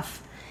of stuff.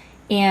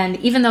 And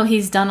even though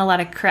he's done a lot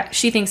of crap,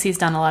 she thinks he's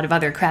done a lot of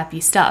other crappy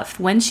stuff.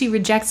 When she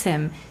rejects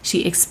him,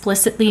 she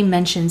explicitly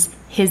mentions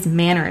his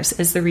manners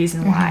as the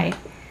reason why.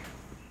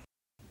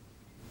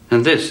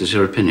 And this is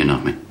your opinion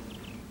of me?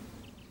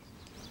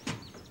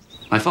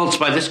 My faults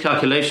by this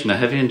calculation are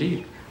heavy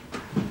indeed.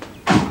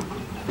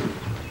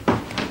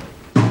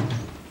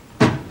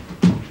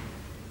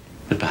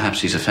 But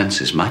perhaps these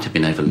offences might have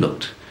been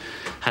overlooked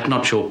had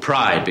not your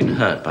pride been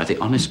hurt by the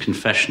honest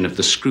confession of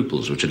the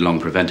scruples which had long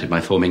prevented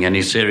my forming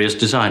any serious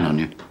design on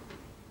you.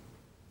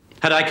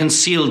 Had I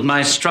concealed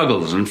my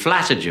struggles and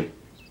flattered you.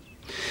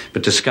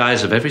 But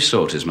disguise of every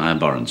sort is my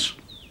abhorrence.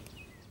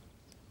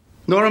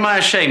 Nor am I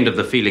ashamed of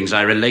the feelings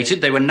I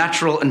related. They were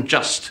natural and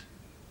just.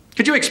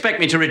 Could you expect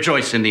me to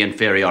rejoice in the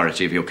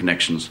inferiority of your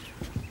connections?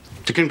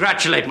 To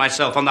congratulate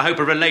myself on the hope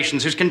of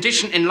relations whose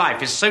condition in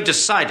life is so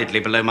decidedly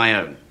below my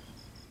own?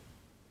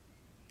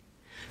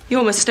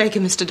 You're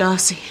mistaken, Mr.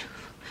 Darcy.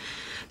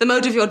 The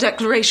motive of your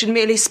declaration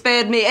merely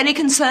spared me any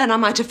concern I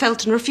might have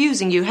felt in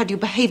refusing you had you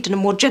behaved in a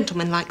more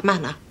gentlemanlike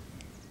manner.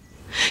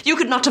 You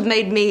could not have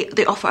made me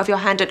the offer of your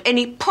hand in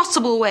any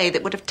possible way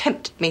that would have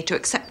tempted me to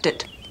accept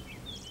it.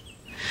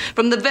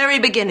 From the very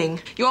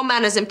beginning, your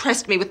manners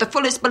impressed me with the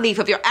fullest belief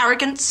of your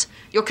arrogance,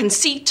 your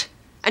conceit,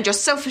 and your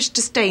selfish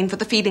disdain for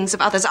the feelings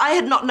of others. I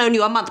had not known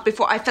you a month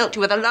before I felt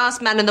you were the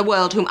last man in the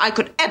world whom I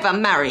could ever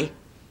marry.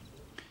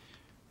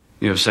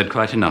 You have said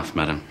quite enough,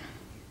 madam.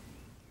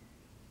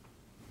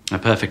 I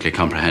perfectly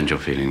comprehend your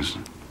feelings.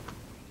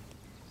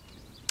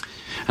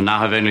 And now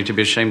have only to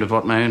be ashamed of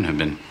what my own have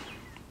been.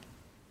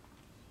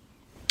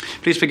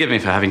 Please forgive me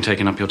for having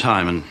taken up your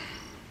time and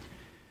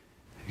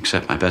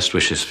accept my best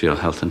wishes for your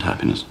health and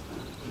happiness.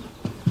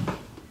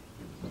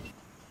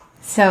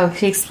 So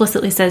she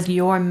explicitly says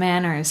your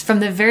manners. From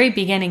the very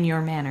beginning,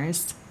 your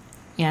manners.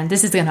 And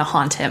this is going to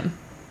haunt him.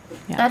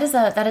 Yeah.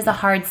 That is a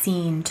hard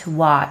scene to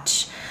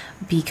watch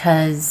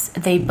because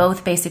they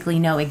both basically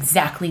know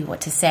exactly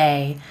what to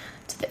say.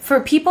 For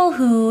people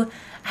who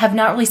have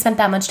not really spent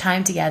that much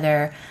time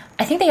together,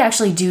 I think they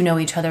actually do know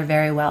each other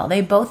very well.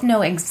 They both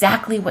know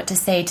exactly what to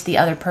say to the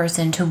other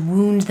person to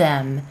wound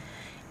them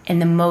in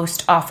the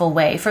most awful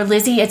way. For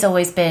Lizzie, it's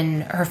always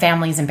been her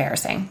family's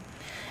embarrassing.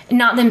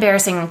 Not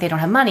embarrassing like they don't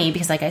have money,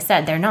 because like I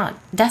said, they're not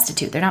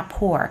destitute, they're not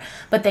poor,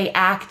 but they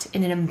act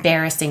in an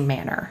embarrassing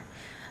manner,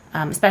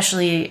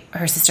 especially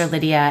her sister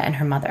Lydia and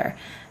her mother.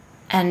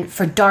 And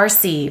for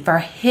Darcy,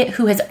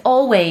 who has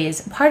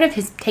always, part of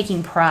his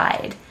taking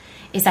pride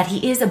is that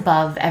he is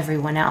above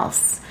everyone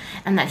else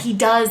and that he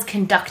does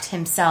conduct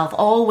himself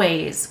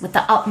always with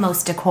the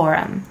utmost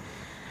decorum.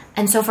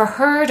 And so for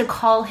her to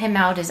call him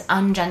out as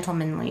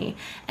ungentlemanly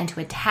and to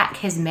attack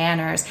his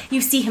manners,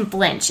 you see him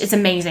flinch. It's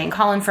amazing.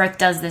 Colin Firth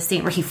does this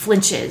scene where he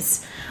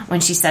flinches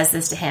when she says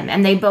this to him.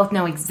 And they both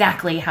know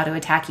exactly how to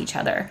attack each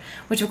other,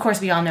 which of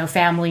course we all know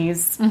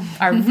families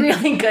are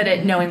really good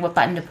at knowing what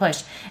button to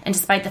push. And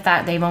despite the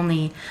fact they've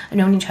only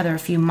known each other a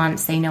few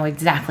months, they know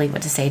exactly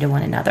what to say to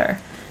one another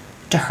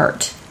to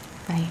hurt.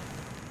 Right.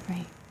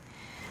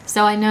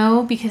 So I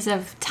know because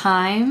of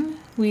time,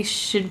 we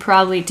should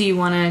probably... Do you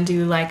want to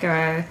do like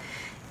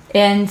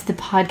end the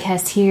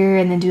podcast here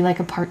and then do like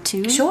a part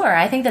 2? Sure.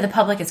 I think that the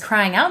public is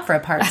crying out for a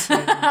part 2.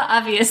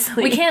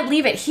 Obviously. We can't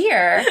leave it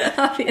here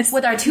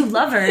with our two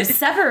lovers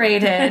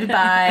separated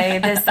by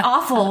this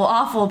awful,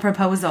 awful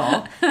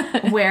proposal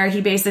where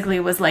he basically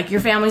was like, your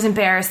family's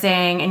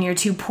embarrassing and you're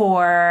too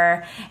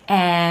poor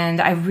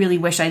and I really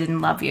wish I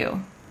didn't love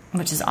you,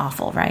 which is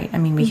awful, right? I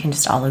mean, we can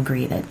just all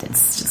agree that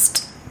it's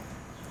just...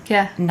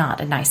 Yeah,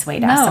 not a nice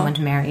way to ask someone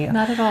to marry you.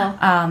 Not at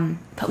all.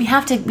 But we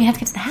have to get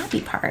to the happy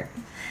part.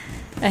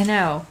 I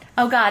know.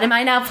 Oh God, am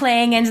I now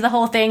playing into the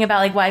whole thing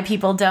about like why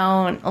people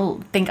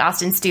don't think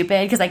Austen's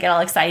stupid because I get all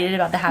excited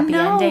about the happy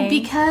ending? No,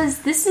 because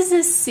this is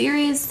a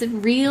serious,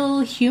 real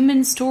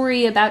human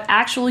story about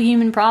actual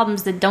human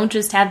problems that don't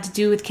just have to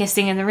do with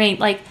kissing in the rain.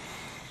 Like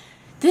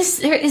this,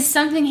 there is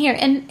something here.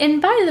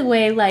 And by the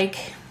way, like,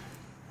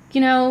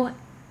 you know,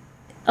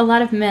 a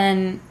lot of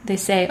men, they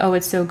say, oh,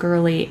 it's so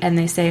girly, and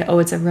they say, oh,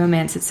 it's a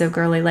romance, it's so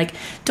girly. Like,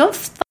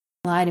 don't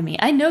lie to me.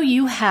 I know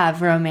you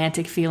have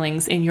romantic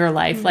feelings in your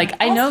life. Like,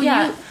 I know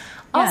you...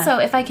 Also,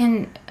 if I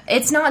can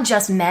it's not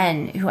just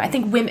men who, I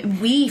think women,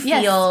 we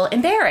feel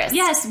embarrassed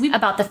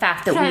about the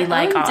fact that we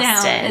like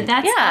Austen.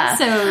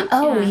 That's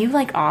also... you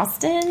like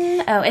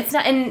Austen? Oh, it's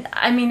not... And,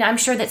 I mean, I'm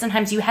sure that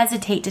sometimes you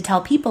hesitate to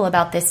tell people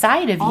about this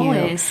side of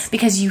you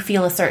because you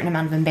feel a certain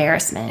amount of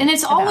embarrassment. And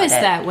it's always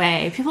that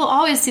way. People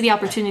always see the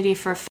opportunity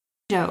for a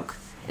joke.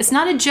 It's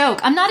not a joke.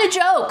 I'm not a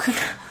joke.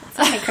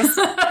 Okay,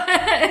 Kristen.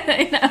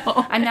 I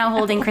know. I'm now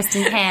holding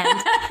Kristen's hand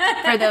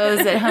for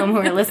those at home who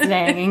are listening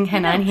and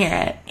cannot hear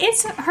it.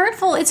 It's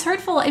hurtful. It's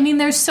hurtful. I mean,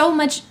 there's so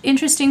much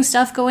interesting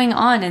stuff going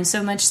on and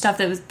so much stuff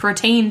that was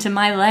pertain to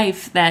my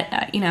life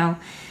that,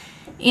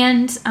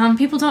 and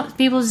people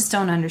just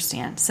don't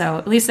understand. So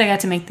at least I got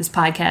to make this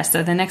podcast.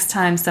 So the next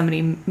time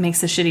somebody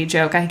makes a shitty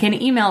joke, I can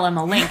email them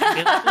a link and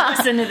be like,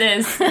 listen to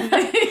this.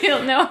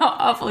 You'll know how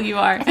awful you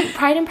are. I think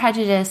Pride and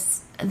Prejudice,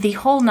 the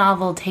whole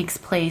novel takes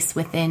place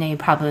within a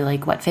probably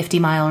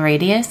 50-mile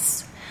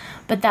radius.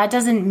 But that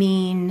doesn't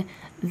mean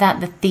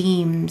that the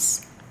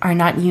themes are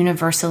not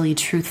universally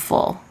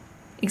truthful.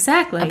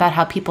 Exactly. About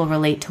how people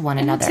relate to one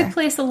another. It took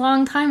place a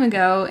long time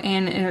ago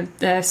in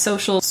a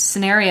social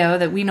scenario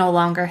that we no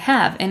longer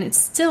have. And it's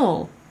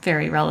still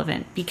very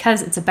relevant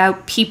because it's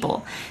about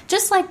people.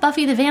 Just like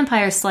Buffy the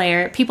Vampire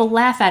Slayer, people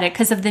laugh at it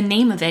because of the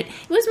name of it.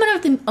 It was one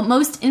of the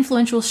most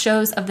influential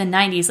shows of the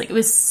 90s. It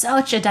was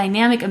such a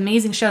dynamic,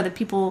 amazing show that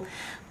people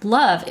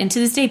love. And to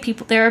this day,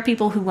 there are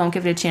people who won't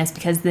give it a chance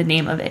because of the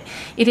name of it.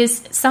 It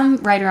is some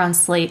writer on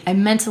Slate. I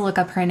meant to look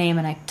up her name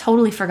and I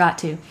totally forgot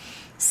to.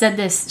 Said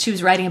this, she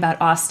was writing about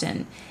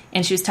Austen,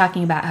 and she was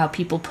talking about how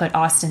people put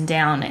Austen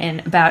down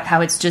and about how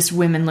it's just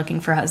women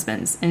looking for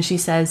husbands. And she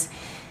says,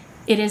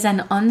 it is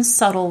an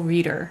unsubtle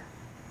reader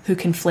who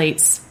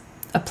conflates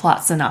a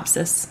plot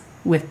synopsis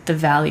with the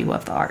value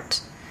of the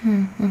art.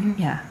 Mm-hmm.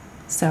 Yeah.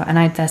 So, and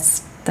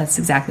that's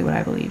exactly what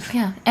I believe.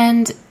 Yeah.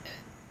 And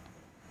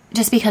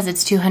just because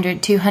it's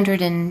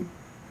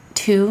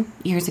 202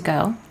 years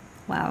ago,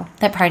 wow,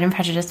 that Pride and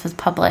Prejudice was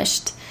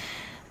published,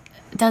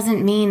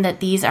 doesn't mean that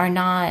these are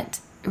not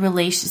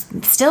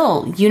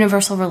still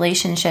universal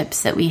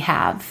relationships that we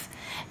have.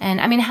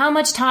 And I mean, how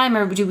much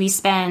time do we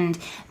spend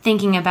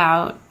thinking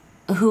about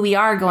who we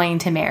are going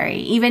to marry?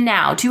 Even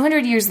now,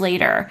 200 years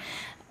later,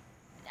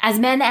 as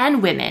men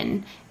and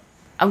women,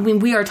 I mean,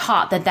 we are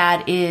taught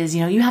that is,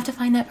 you have to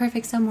find that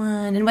perfect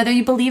someone. And whether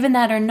you believe in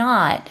that or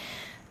not,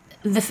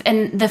 the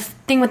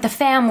thing with the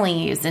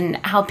families and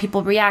how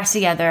people react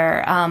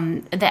together,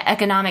 the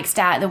economic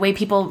the way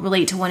people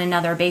relate to one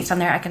another based on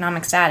their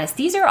economic status,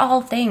 these are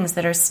all things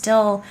that are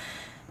still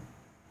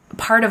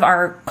part of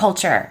our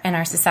culture and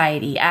our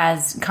society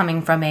as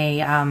coming from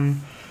a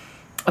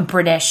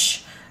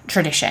British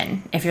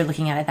tradition, if you're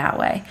looking at it that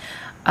way.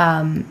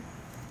 And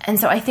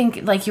so I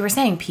think, like you were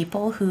saying,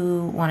 people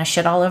who want to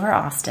shit all over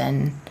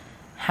Austen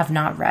have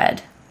not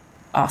read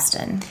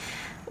Austen.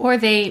 Or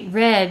they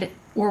read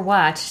or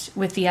watched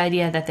with the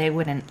idea that they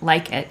wouldn't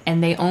like it,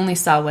 and they only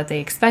saw what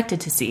they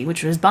expected to see,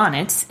 which was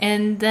bonnets,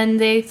 and then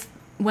they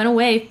went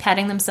away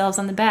patting themselves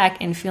on the back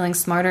and feeling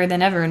smarter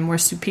than ever and more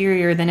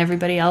superior than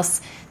everybody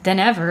else than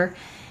ever.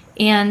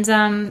 And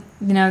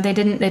they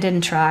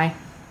didn't try.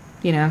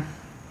 Yeah,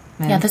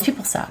 those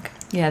people suck.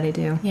 Yeah, they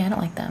do. Yeah, I don't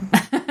like them.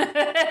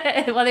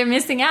 Well, they're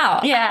missing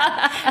out.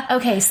 Yeah.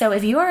 Okay, so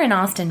if you are an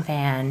Austen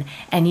fan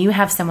and you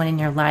have someone in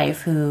your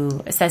life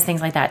who says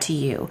things like that to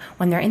you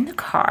when they're in the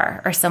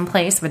car or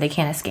someplace where they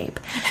can't escape,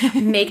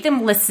 make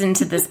them listen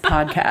to this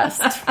podcast.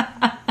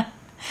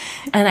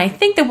 And I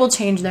think that will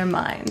change their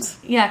mind.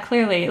 Yeah,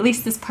 clearly. At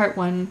least this part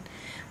one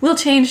will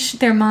change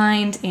their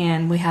mind,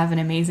 and we have an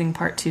amazing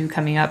part 2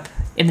 coming up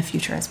in the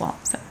future as well.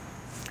 So.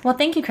 Well,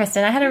 thank you,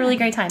 Kristen. I had a really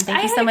great time.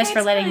 Thank you so much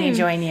for letting me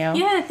join you.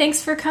 Yeah,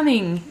 thanks for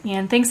coming.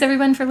 And thanks,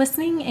 everyone, for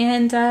listening.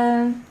 And,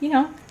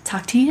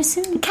 talk to you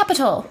soon.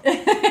 Capital.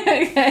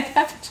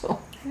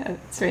 Capital. Yeah,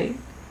 that's right.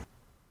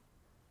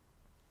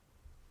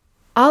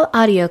 All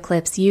audio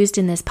clips used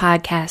in this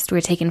podcast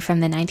were taken from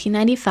the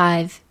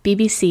 1995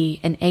 BBC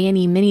and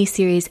A&E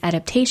miniseries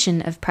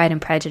adaptation of Pride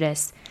and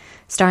Prejudice,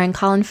 starring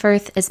Colin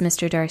Firth as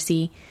Mr.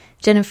 Darcy,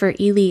 Jennifer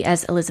Ely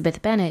as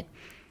Elizabeth Bennet,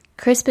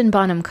 Crispin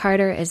Bonham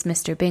Carter as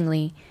Mr.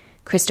 Bingley,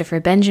 Christopher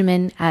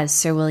Benjamin as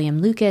Sir William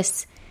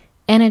Lucas,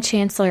 Anna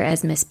Chancellor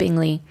as Miss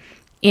Bingley,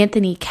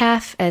 Anthony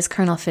Caff as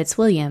Colonel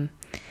Fitzwilliam.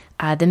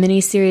 The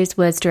miniseries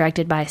was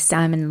directed by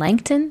Simon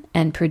Langton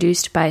and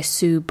produced by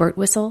Sue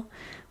Birtwistle,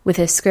 with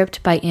a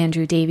script by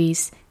Andrew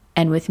Davies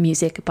and with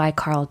music by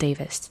Carl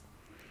Davis.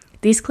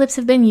 These clips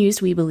have been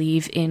used, we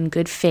believe, in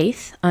good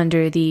faith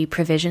under the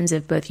provisions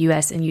of both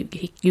U.S. and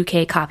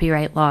UK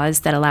copyright laws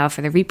that allow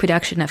for the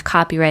reproduction of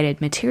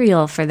copyrighted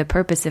material for the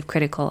purpose of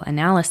critical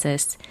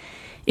analysis.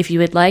 If you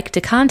would like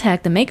to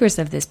contact the makers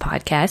of this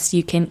podcast,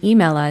 you can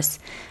email us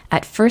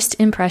at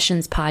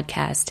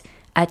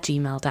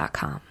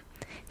firstimpressionspodcast@gmail.com.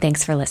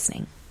 Thanks for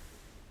listening.